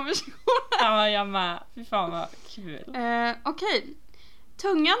sån här konversation. Ja, jag med. Fy fan vad kul. Okej.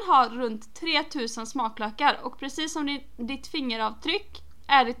 Tungan har runt 3000 smaklökar och precis som ditt fingeravtryck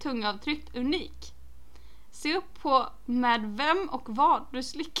är ditt tungavtryck unik. Se upp på med vem och vad du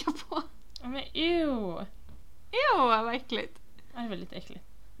slickar på. Men ew. Vad äckligt. Det är väldigt äckligt.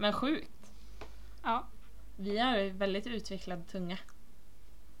 Men sjukt. Ja. Vi har ju väldigt utvecklad tunga.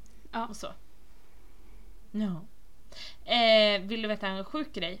 Ja. Och så. No. Vill du veta en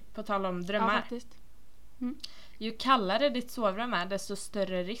sjuk grej? På tal om drömmar. Ja, faktiskt. Mm. Ju kallare ditt sovrum är, desto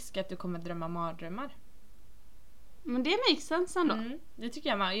större risk att du kommer drömma mardrömmar. Men det makes sense ändå. Det tycker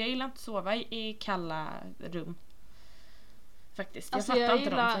jag med. Jag gillar inte att sova i kalla rum. Faktiskt. Alltså, jag fattar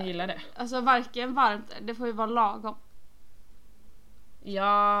inte de som gillar det. Alltså varken varmt, det får ju vara lagom.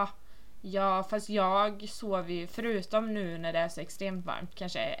 Ja, fast jag sover ju, förutom nu när det är så extremt varmt,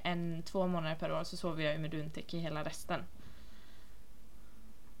 kanske 1-2 månader per år, så sover jag ju med duntäcke hela resten.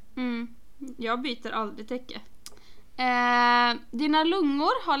 Jag byter aldrig täcke. Dina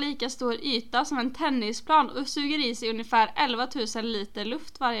lungor har lika stor yta som en tennisplan och suger i sig ungefär 11 000 liter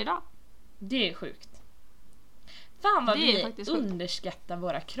luft varje dag. Det är sjukt. Fan vad Det är vi faktiskt sjukt. underskattar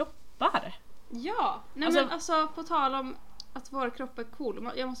våra kroppar. Ja, nej Alltså- men alltså på tal om att vår kropp är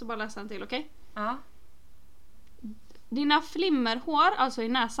cool. Jag måste bara läsa en till, okej? Ja. Dina flimmerhår, alltså i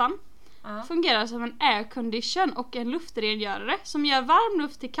näsan, Ja. fungerar som en aircondition och en luftrengörare som gör varm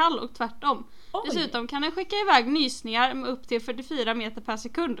luft till kall och tvärtom. Oj. Dessutom kan den skicka iväg nysningar med upp till 44 meter per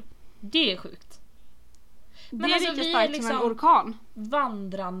sekund. Det är sjukt. Det Men är alltså, lika vi är starkt som en liksom- orkan.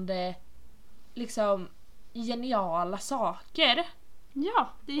 Vandrande liksom geniala saker. Ja,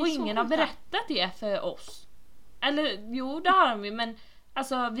 det är Och så ingen har sjukt. berättat det för oss. Eller jo, det har de ju, men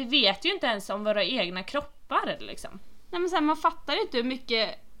alltså vi vet ju inte ens om våra egna kroppar liksom. Nej men sen man fattar inte hur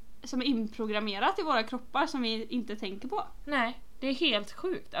mycket som är inprogrammerat i våra kroppar som vi inte tänker på. Nej, det är helt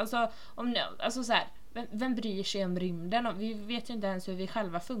sjukt. Alltså så här, vem bryr sig om rymden? Och vi vet ju inte ens hur vi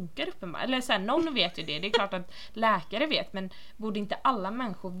själva funkar uppenbarligen. Eller så här, någon vet ju det. Det är klart att läkare vet, men borde inte alla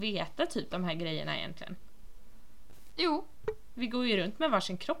människor veta typ de här grejerna egentligen? Jo. Vi går ju runt med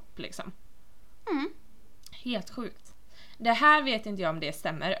varsin kropp liksom. Mm. Helt sjukt. Det här vet inte jag om det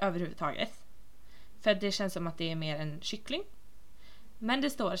stämmer överhuvudtaget. För det känns som att det är mer en kyckling. Men det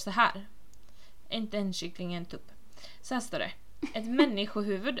står så här. Inte en kyckling, en tupp. Så här står det. Ett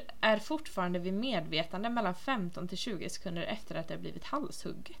människohuvud är fortfarande vid medvetande mellan 15 till 20 sekunder efter att det har blivit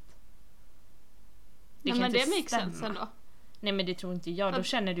halshugget. Nej, men det makes sense ändå. Nej, men det tror inte jag. Då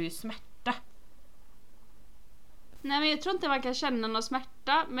känner du ju smärta. Nej men jag tror inte man kan känna någon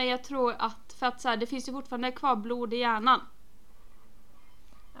smärta, men jag tror för att så här, det finns ju fortfarande kvar blod i hjärnan.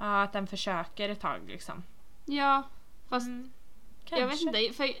 Ja, att den försöker ett tag liksom. Ja, fast Kanske. jag vet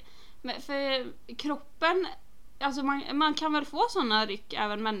inte, för kroppen, alltså man kan väl få såna ryck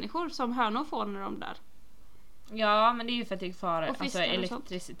även människor som hönor får när de dör. Ja, men det är ju för att det är kvar Och alltså, fiskar och sånt.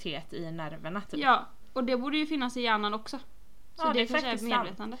 elektricitet i nerverna typ. Ja, och det borde ju finnas i hjärnan också. Så Ja, det det är kanske är faktiskt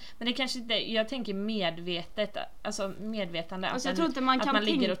medvetande. Men det kanske inte, jag tänker medvetet, alltså medvetande. Alltså, att jag tror inte man kan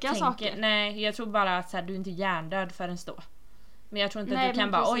ligger och tänka saker. Nej, jag tror bara att så här, du är inte hjärndöd förrän då. Men jag tror inte Nej, att du kan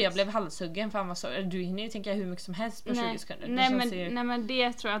men bara, precis. oj jag blev halshuggen, fan vad så. Du hinner ju tänka hur mycket som helst på 20 sekunder. Det Nej, känns ju... nej men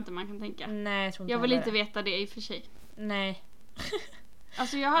det tror jag inte man kan tänka. Nej, jag tror inte Jag vill heller inte det. veta det i och för sig. Nej.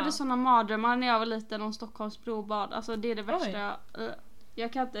 Alltså jag hade Ja. såna mardrömmar när jag var liten om Stockholms blodbad. Alltså det är det värsta.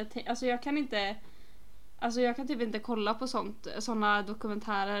 Jag kan inte jag kan typ inte kolla på såna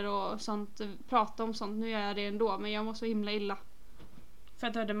dokumentärer och sånt, prata om sånt. Nu gör jag det ändå, men jag mår så himla illa. För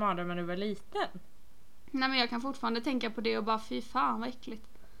att du hade mardrömmar när du var liten. Nej men jag kan fortfarande tänka på det och bara fy fan vad äckligt.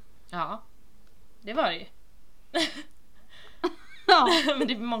 Ja. Det var det ju. Ja. Men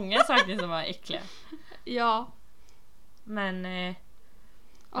det är många saker som var äckliga. Ja. Men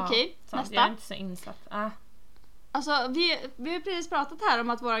Okej, så, nästa. jag är inte så insatt. Alltså vi har precis pratat här om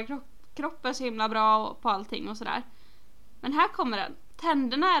att våra kropp är så himla bra på allting och sådär. Men här kommer den.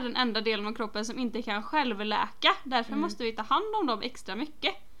 Tänderna är den enda delen av kroppen som inte kan självläka. Därför måste vi ta hand om dem extra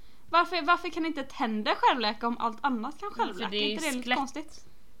mycket. Varför kan inte tänder självläka om allt annat kan självläka? För det är inte det lite skelett. konstigt?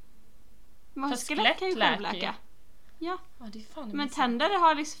 Men Fast skelett kan ju skelett läker självläka. Ja, Ja, det är fan men missat. tänder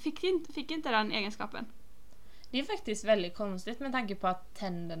har fick inte den egenskapen. Det är faktiskt väldigt konstigt med tanke på att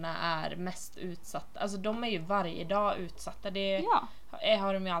tänderna är mest utsatta. Alltså de är ju varje dag utsatta. Det Ja.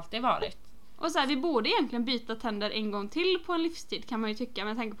 har de ju alltid varit. Och så här, vi borde egentligen byta tänder en gång till på en livstid kan man ju tycka.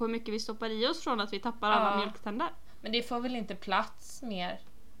 Men tänk på hur mycket vi stoppar i oss från att vi tappar alla Ja. mjölktänder. Men det får väl inte plats mer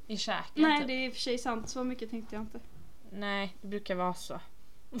i käken? Nej, typ. det är i och för sig sant. Så mycket tänkte jag inte. Nej, det brukar vara så.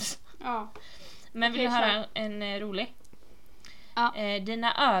 Ja. Men vill Okej, du höra en rolig? Ja.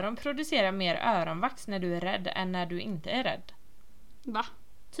 Dina öron producerar mer öronvax när du är rädd än när du inte är rädd. Va?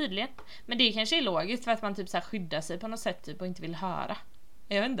 Tydligen. Men det kanske är logiskt för att man typ så här skyddar sig på något sätt typ, och inte vill höra.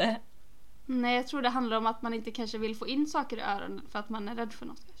 Jag vet inte. Nej, jag tror det handlar om att man inte kanske vill få in saker i öronen för att man är rädd för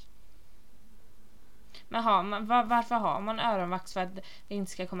något kanske. Men varför har man öronvax? För att det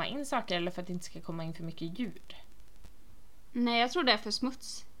inte ska komma in saker eller för att det inte ska komma in för mycket ljud? Nej, jag tror det är för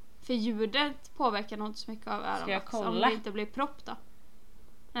smuts. För ljudet påverkar nog inte så mycket av öronvax. jag kolla? Om det inte blir propp då.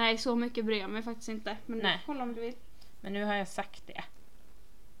 Nej, så mycket bryr jag mig faktiskt inte. Men Nej. kolla om du vill. Men nu har jag sagt det.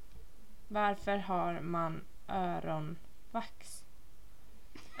 Varför har man öronvax?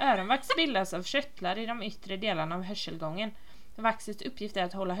 Öronvax bildas av körtlar i de yttre delarna av hörselgången. Vaxets uppgift är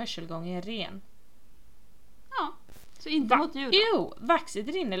att hålla hörselgången ren. Ja, så inte mot ljud. Jo, vaxet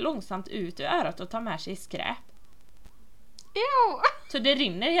rinner långsamt ut ur örat och tar med sig skräp. Jo! Så det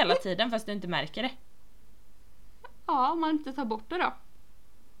rinner hela tiden fast du inte märker det. Ja, om man inte tar bort det då.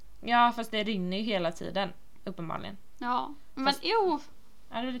 Ja, fast det rinner ju hela tiden, uppenbarligen. Ja, men Fast- jo.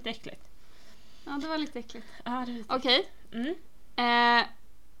 Ja, det är lite äckligt. Ja, det var lite äckligt. Ja, det är lite Okej. Mm.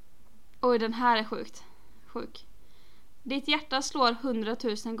 Oj, den här är sjuk. Ditt hjärta slår 100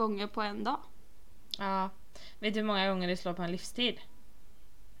 000 gånger på en dag. Ja. Vet du hur många gånger det slår på en livstid?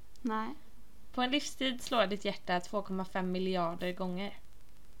 Nej. På en livstid slår ditt hjärta 2,5 miljarder gånger.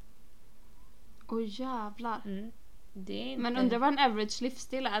 Oj jävlar. Det är inte... Men undrar vad en average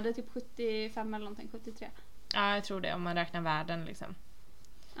livsstil är. Det är typ 75 eller någonting, 73. Ja, jag tror det om man räknar världen liksom.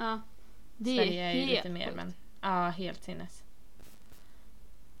 Ja. Det Sverige är ju helt lite mer, sjukt. men ja, helt sinnes.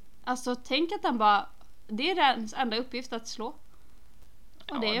 Alltså tänk att den bara... Det är dens enda uppgift att slå.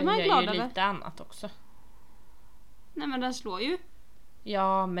 Och det är den man gör glad ju över. lite annat också. Nej men den slår ju.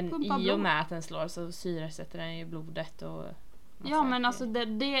 Ja, men Pumpa i blod. och med att den slår så syresätter den ju blodet och... massa Ja men grejer. alltså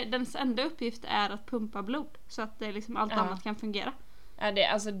dens enda uppgift är att pumpa blod. Så att det liksom allt Ja. annat kan fungera. Ja,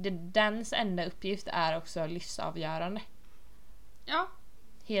 dens enda uppgift är också livsavgörande. Ja.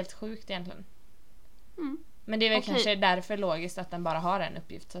 Helt sjukt egentligen. Mm. Men det är väl Okej. kanske därför logiskt att den bara har en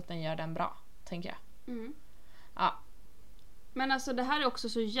uppgift så att den gör den bra, tänker jag. Mm. Ja, Men alltså det här är också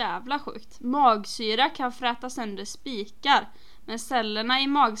så jävla sjukt. Magsyra kan fräta sönder spikar. Men cellerna i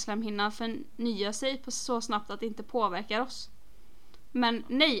magslemhinnan förnyar sig på så snabbt att det inte påverkar oss. Men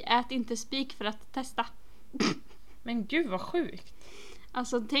nej, ät inte spik för att testa. men gud vad sjukt.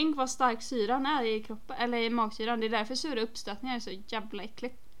 Alltså tänk vad stark syran är i kroppen, eller i magsyran. Det är därför sura uppstötningar är så jävla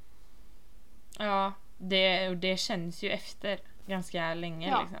äckligt. Ja, det känns ju efter ganska länge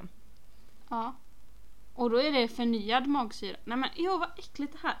Ja. liksom. Ja. Och då är det förnyad magsyra. Nej men vad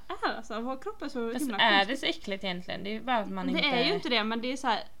äckligt det här är alltså. Vad kroppen är så Fast himla är konstigt. det så äckligt egentligen? Det är ju bara att man Det inte... är ju inte det, men det är så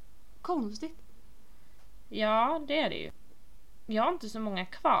här konstigt. Ja, det är det ju. Jag har inte så många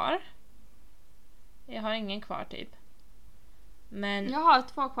kvar. Jag har ingen kvar typ. Men Jag har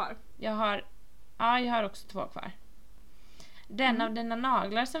 2 kvar. jag har också 2 kvar. Den av dina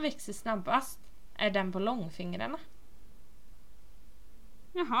naglar som växer snabbast är den på långfingrarna.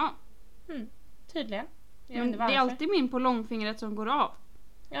 Jaha. Tydligen. Jag vet Men inte det är varför. alltid min på långfingret som går av.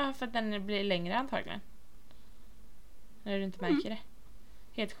 Ja, för att den blir längre antagligen. När du inte märker det.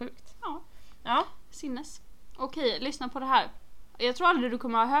 Helt sjukt. Ja. Ja. Sinnes. Okej, lyssna på det här. Jag tror aldrig du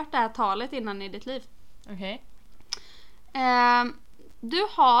kommer ha hört det här talet innan i ditt liv. Okej. Du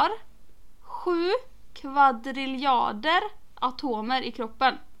har 7 kvadriljarder atomer i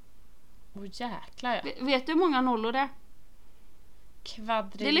kroppen. Jäklar ja. Vet du hur många nollor det är?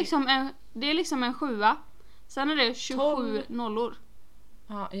 Det är liksom en 7. Sen är det 27 12. nollor.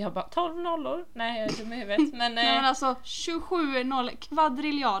 Ja, jag bara 12 nollor. Nej, jag är dum i huvudet. Men, Nej men alltså 27 nollor.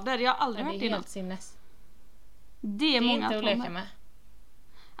 Kvadriljarder. Jag har aldrig det hört är det innan. helt sinnes. Det är Det är många inte att atomer. leka med.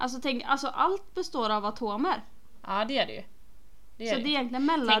 Alltså tänk, allt består av atomer. Ja, det är det ju. Så det är egentligen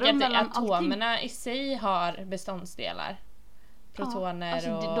Tänk mellanrum att mellan allting. atomerna i sig har beståndsdelar. Protoner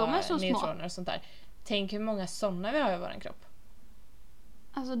alltså, och de är så små. neutroner och sånt där. Tänk hur många sådana vi har i vår kropp.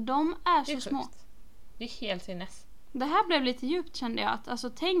 Alltså de är Det är så små. sjukt. Det är helt sinnes. Det här blev lite djupt kände jag. Att, alltså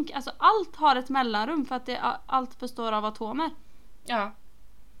tänk, alltså allt har ett mellanrum för att allt består av atomer. Ja.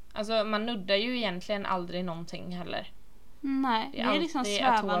 Alltså man nuddar ju egentligen aldrig någonting heller. Nej, det är liksom alltid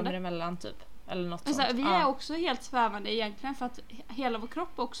atomer svävande. emellan typ. Eller något Alltså, sånt. vi Ja. är också helt svävande egentligen för att hela vår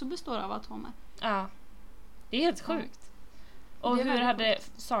kropp också består av atomer. Ja. Det är helt sjukt. Och Det är hur väldigt hade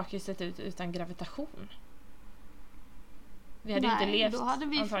saker sett ut utan gravitation? Vi hade ju Nej, inte levt då hade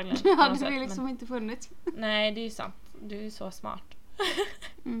vi, antagligen. då på hade något vi sätt, liksom inte funnits. Nej, det är ju sant. Du är ju så smart.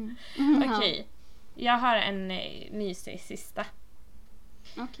 Mm. Okej. Jag har en mysig sista.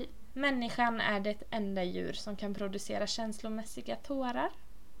 Ja. Okej. Människan är det enda djur som kan producera känslomässiga tårar.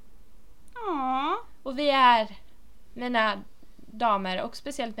 Ja. Och vi är, mina damer och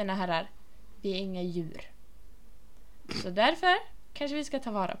speciellt mina herrar, vi är inga djur. Så därför kanske vi ska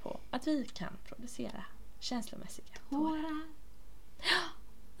ta vara på att vi kan producera känslomässiga tårar.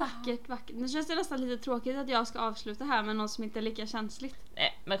 Vackert, vackert. Nu känns det nästan lite tråkigt att jag ska avsluta här med något som inte är lika känsligt.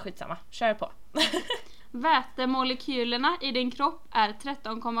 Nej, men skitsamma. Kör på. Vätemolekylerna i din kropp är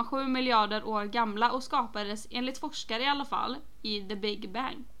 13,7 miljarder år gamla och skapades enligt forskare i alla fall i The Big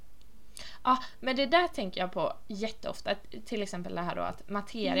Bang. Ja, men det där tänker jag på jätteofta. Till exempel det här då att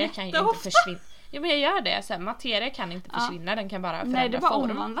materia kan ju inte Jätteofta? försvinna. Jo, men jag gör det. Så här, materia kan inte försvinna, den kan bara förändra Nej, det bara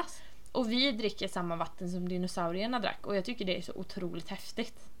form. omvandlas. Och vi dricker samma vatten som dinosaurierna drack. Och jag tycker det är så otroligt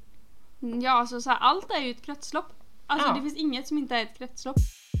häftigt. Ja, alltså så här, allt är ju ett kretslopp. Alltså Ja. det finns inget som inte är ett kretslopp.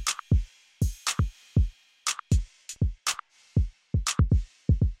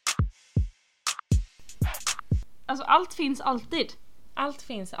 Alltså allt finns alltid. Allt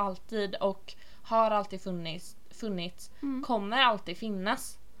finns alltid och har alltid funnits kommer alltid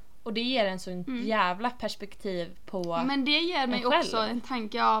finnas. Och det ger en så jävla perspektiv på Men det ger mig själv. också en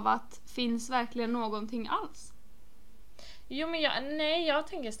tanke av att finns verkligen någonting alls? Jo, men jag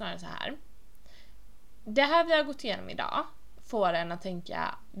tänker snarare så här. Det här vi har gått igenom idag får en att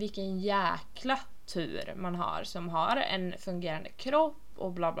tänka vilken jäkla tur man har som har en fungerande kropp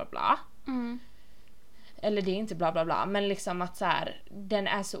och bla bla bla. Eller det är inte bla bla bla, men liksom att så här, den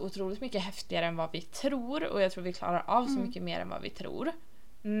är så otroligt mycket häftigare än vad vi tror, och jag tror vi klarar av så mycket mer än vad vi tror.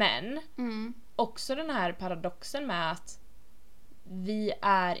 Men också den här paradoxen med att vi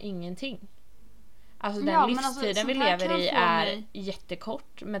är ingenting. Alltså den livstiden vi lever i är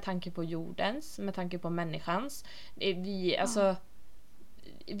jättekort med tanke på jordens, med tanke på människans. Vi är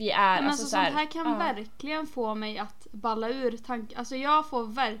men alltså så här, sånt här kan verkligen få mig att balla ur tanken. Alltså jag får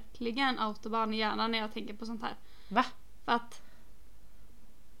verkligen autobahn i hjärnan när jag tänker på sånt här. Va? För att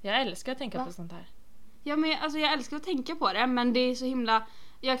jag älskar att tänka på sånt här. ja, men alltså jag älskar att tänka på det, men det är så himla,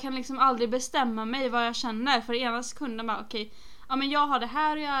 jag kan liksom aldrig bestämma mig vad jag känner. För ena sekunden bara okej, ja men jag har det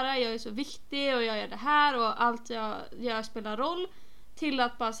här att göra, jag är så viktig och jag gör det här och allt jag gör spelar roll, till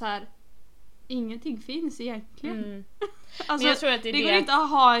att bara så här ingenting finns egentligen. Alltså, jag tror att det går inte att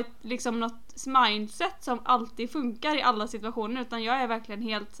ha ett, liksom, något mindset som alltid funkar i alla situationer, utan jag är verkligen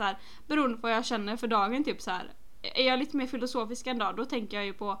helt så här beroende på vad jag känner för dagen, typ så här. Är jag lite mer filosofisk en dag, då tänker jag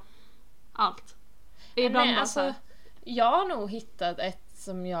ju på allt. Ibland alltså, jag har nog hittat ett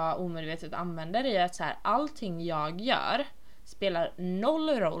som jag omedvetet använder i att så här, allting jag gör spelar noll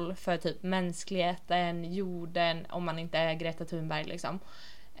roll för typ mänskligheten, jorden, om man inte är Greta Thunberg liksom,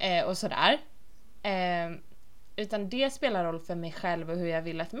 och sådär. Utan det spelar roll för mig själv och hur jag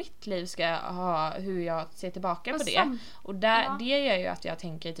vill att mitt liv ska ha, hur jag ser tillbaka på det. Och det gör ju att jag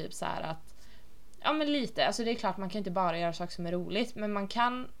tänker typ så här att ja, men lite, alltså det är klart man kan inte bara göra saker som är roligt, men man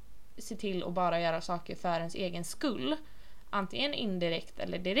kan se till att bara göra saker för ens egen skull, antingen indirekt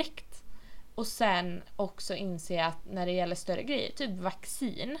eller direkt. Och sen också inse att när det gäller större grejer, typ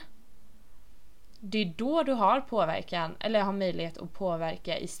vaccin, det är då du har påverkan, eller har möjlighet att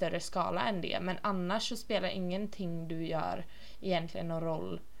påverka i större skala än det. Men annars så spelar ingenting du gör egentligen någon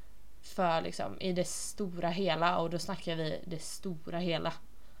roll för liksom i det stora hela, och då snackar vi det stora hela.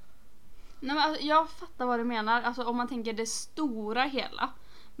 Nej, men alltså, jag fattar vad du menar, alltså om man tänker det stora hela.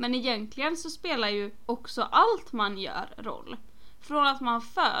 Men egentligen så spelar ju också allt man gör roll. Från att man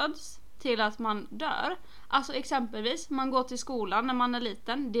föds till att man dör. Alltså exempelvis, man går till skolan när man är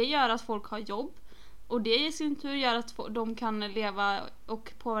liten. Det gör att folk har jobb. Och det i sin tur gör att de kan leva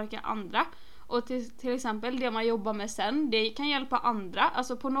och påverka andra. Och till exempel det man jobbar med sen, det kan hjälpa andra.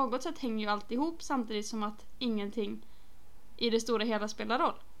 Alltså på något sätt hänger ju allt ihop, samtidigt som att ingenting i det stora hela spelar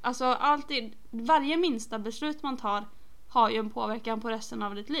roll. Alltså alltid, varje minsta beslut man tar har ju en påverkan på resten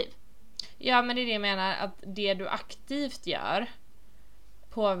av ditt liv. Ja, men det är det jag menar, att det du aktivt gör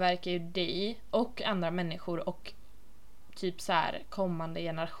påverkar ju dig och andra människor och typ så här kommande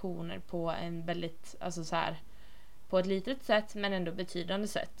generationer på en väldigt, alltså så här, på ett litet sätt men ändå betydande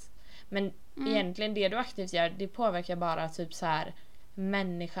sätt. Men egentligen det du aktivt gör, det påverkar bara typ så här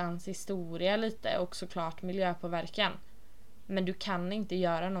människans historia lite, och såklart miljöpåverkan. Men du kan inte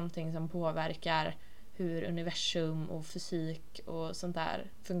göra någonting som påverkar hur universum och fysik och sånt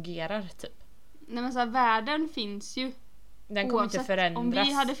där fungerar typ. Nej, men så här, världen finns ju. Den kommer inte förändras. Om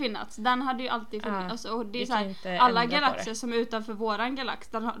vi hade funnits, den hade ju alltid funnits. Ja, alltså, och det är så här, alla alla galaxer som är utanför våran galax,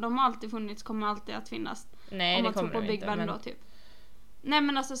 de har alltid funnits, kommer alltid att finnas. Nej, om det man tror kommer på de Big inte, Bang men då typ. Nej,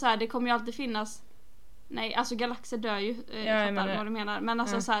 men alltså så här, det kommer ju alltid finnas. Nej, alltså galaxer dör ju. Jag fattar vad du menar. Men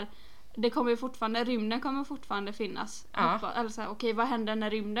alltså så här, det kommer ju fortfarande, rymden kommer fortfarande finnas. Ja. Eller så här, okej, vad händer när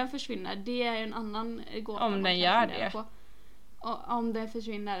rymden försvinner? Det är en annan gåta. Om den gör det. Om det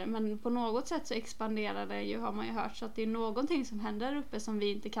försvinner. Men på något sätt så expanderar det ju, har man ju hört. Så att det är någonting som händer där uppe som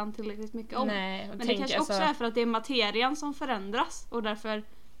vi inte kan tillräckligt mycket om. Nej, men det kanske också är för att det är materian som förändras. Och därför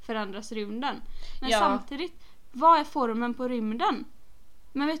förändras rymden. Men samtidigt, vad är formen på rymden?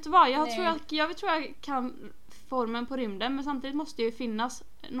 Men vet du vad? Jag tror jag kan formen på rymden. Men samtidigt måste ju finnas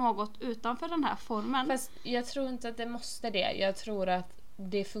något utanför den här formen. Fast jag tror inte att det måste det. Jag tror att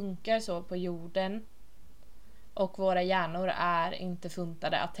det funkar så på jorden. Och våra hjärnor är inte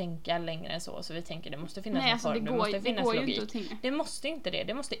funtade att tänka längre än så. Så vi tänker det måste finnas en form, det måste finnas logik. Det måste inte det,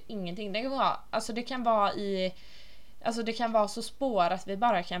 det måste ingenting. Det kan vara i alltså det kan vara så spårat vi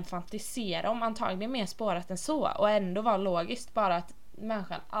bara kan fantisera om, antagligen mer spårat än så, och ändå vara logiskt, bara att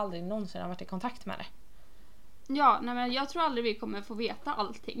människan aldrig någonsin har varit i kontakt med det. Ja, nej men jag tror aldrig vi kommer få veta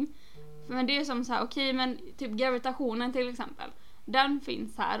allting. Men det är som så här, okej, men typ gravitationen till exempel. Den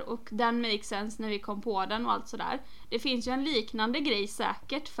finns här och den makes sense när vi kom på den och allt sådär. Det finns ju en liknande grej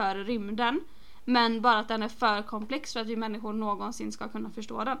säkert för rymden. Men bara att den är för komplex för att vi människor någonsin ska kunna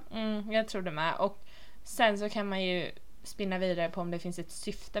förstå den. Jag tror det med. Och sen så kan man ju spinna vidare på om det finns ett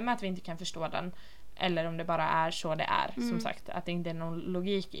syfte med att vi inte kan förstå den. Eller om det bara är så det är, som sagt, att det inte är någon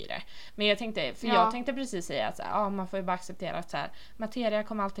logik i det. Men jag tänkte precis säga att så här, man får ju bara acceptera att så här, materia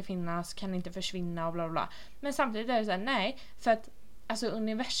kommer alltid finnas, kan inte försvinna och bla bla. Men samtidigt är det så här, nej, för att alltså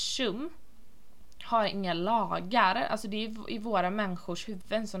universum har inga lagar. Alltså det är i våra människors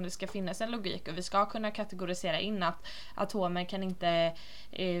huvuden som det ska finnas en logik, och vi ska kunna kategorisera in att atomer kan inte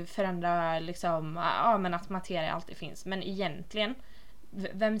förändra liksom, men att materia alltid finns. Men egentligen,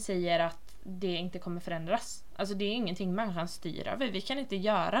 vem säger att det inte kommer förändras? Alltså det är ingenting människan styr över. Vi kan inte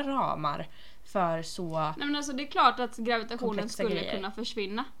göra ramar för så. Nej, men alltså det är klart att gravitationen komplexa skulle grejer kunna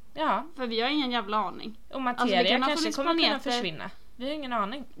försvinna. Ja. För vi har ingen jävla aning. Och materia Alltså, kanske kommer kunna planeter försvinna. Vi har ingen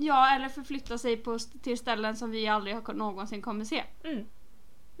aning. Ja, eller förflytta sig till ställen som vi aldrig någonsin kommer se.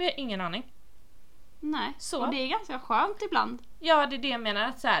 Vi har ingen aning. Nej, Så. och det är ganska skönt ibland. Ja, det är det jag menar,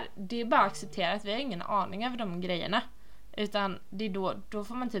 att så här, det är bara att acceptera att vi har ingen aning över de grejerna. Utan det är då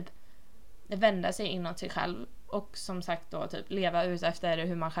får man typ vända sig inåt sig själv och som sagt då typ leva ut efter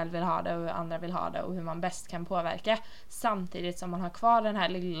hur man själv vill ha det och hur andra vill ha det och hur man bäst kan påverka, samtidigt som man har kvar den här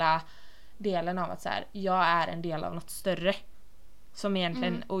lilla delen av att så här, jag är en del av något större som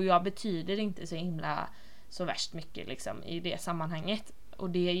egentligen, och jag betyder inte så värst mycket liksom i det sammanhanget, och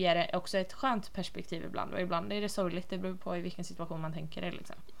det ger också ett skönt perspektiv ibland, och ibland är det sorgligt, det beror på i vilken situation man tänker det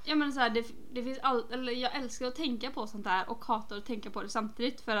liksom. Ja, men så här, det finns eller jag älskar att tänka på sånt där och hatar att tänka på det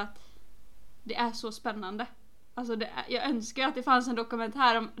samtidigt, för att det är så spännande. Alltså jag önskar att det fanns en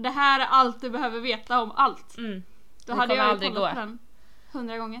dokumentär om det här är allt du behöver veta om allt. Då hade jag aldrig kollat på den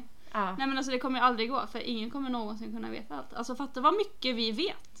 100 gånger. Ja. Nej, men alltså det kommer ju aldrig gå, för ingen kommer någonsin kunna veta allt. Alltså fatta vad mycket vi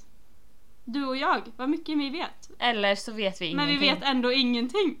vet. Du och jag, vad mycket vi vet. Eller så vet vi ingenting. Men vi vet ändå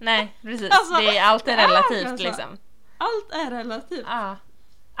ingenting. Nej, precis. Alltså, allt är relativt alltså. liksom. Allt är relativt. Ja.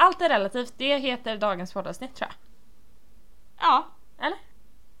 Allt är relativt. Det heter dagens poddavsnitt, tror jag. Ja.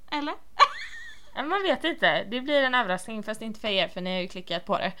 Eller? Man vet inte. Det blir en överraskning, fast inte för er, för ni har ju klickat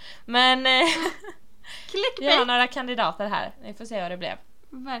på det. Men jag har några kandidater här. Ni får se vad det blev.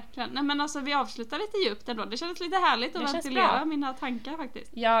 Verkligen. Nej, men alltså vi avslutar lite djupt ändå. Det känns lite härligt att ventilera mina tankar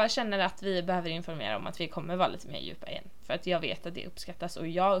faktiskt. Jag känner att vi behöver informera om att vi kommer vara lite mer djupa igen. För att jag vet att det uppskattas, och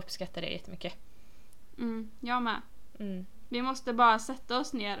jag uppskattar det jättemycket. Jag med. Vi måste bara sätta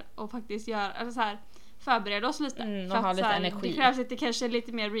oss ner och faktiskt göra, eller så här, förbereda oss lite. Och ha lite energi. Det krävs lite, kanske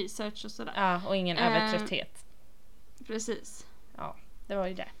lite mer research och sådär. Ja, och ingen övertrötthet. Precis. Ja, det var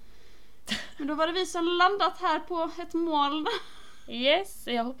ju det. Men då var det vi som landat här på ett moln. Yes,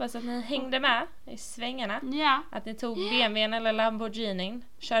 jag hoppas att ni hängde med i svängarna. Ja. Att ni tog BMWn eller Lamborghinin,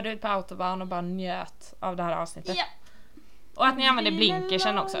 körde ut på autobahn och bara njöt av det här avsnittet. Ja. Och att ni använder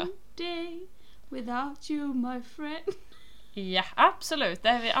blinkersen också. Day without you, my friend. Ja, absolut. Det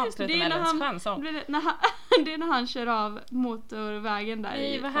är vi avslutar med en skön sång. Det är när han kör av motorvägen där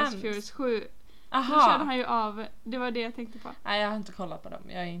i Fast Furious 7. Aha. Då körde han ju av. Det var det jag tänkte på. Nej, jag har inte kollat på dem.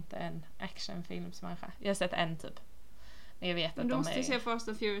 Jag är inte en actionfilmsmänniska. Jag har sett en typ. Men jag vet att du måste se Fast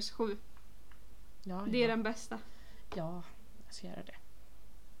and Furious 7. Ja, det är den bästa. Ja, jag ska göra det.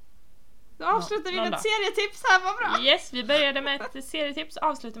 Då avslutar vi med ett serietips här, vad bra. Yes, vi började med ett serietips,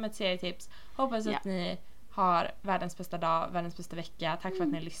 avslutar med ett serietips. Hoppas att ni har världens bästa dag, världens bästa vecka. Tack för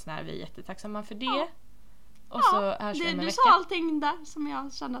att ni lyssnar, vi är jättetacksamma för det. Ja. Och så hörs vi om en vecka. Du sa allting där som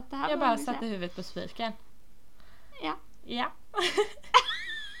jag kände att det här. Jag bara satte huvudet på spiken. Ja.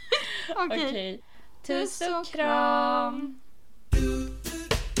 Okej. Tuss och kram.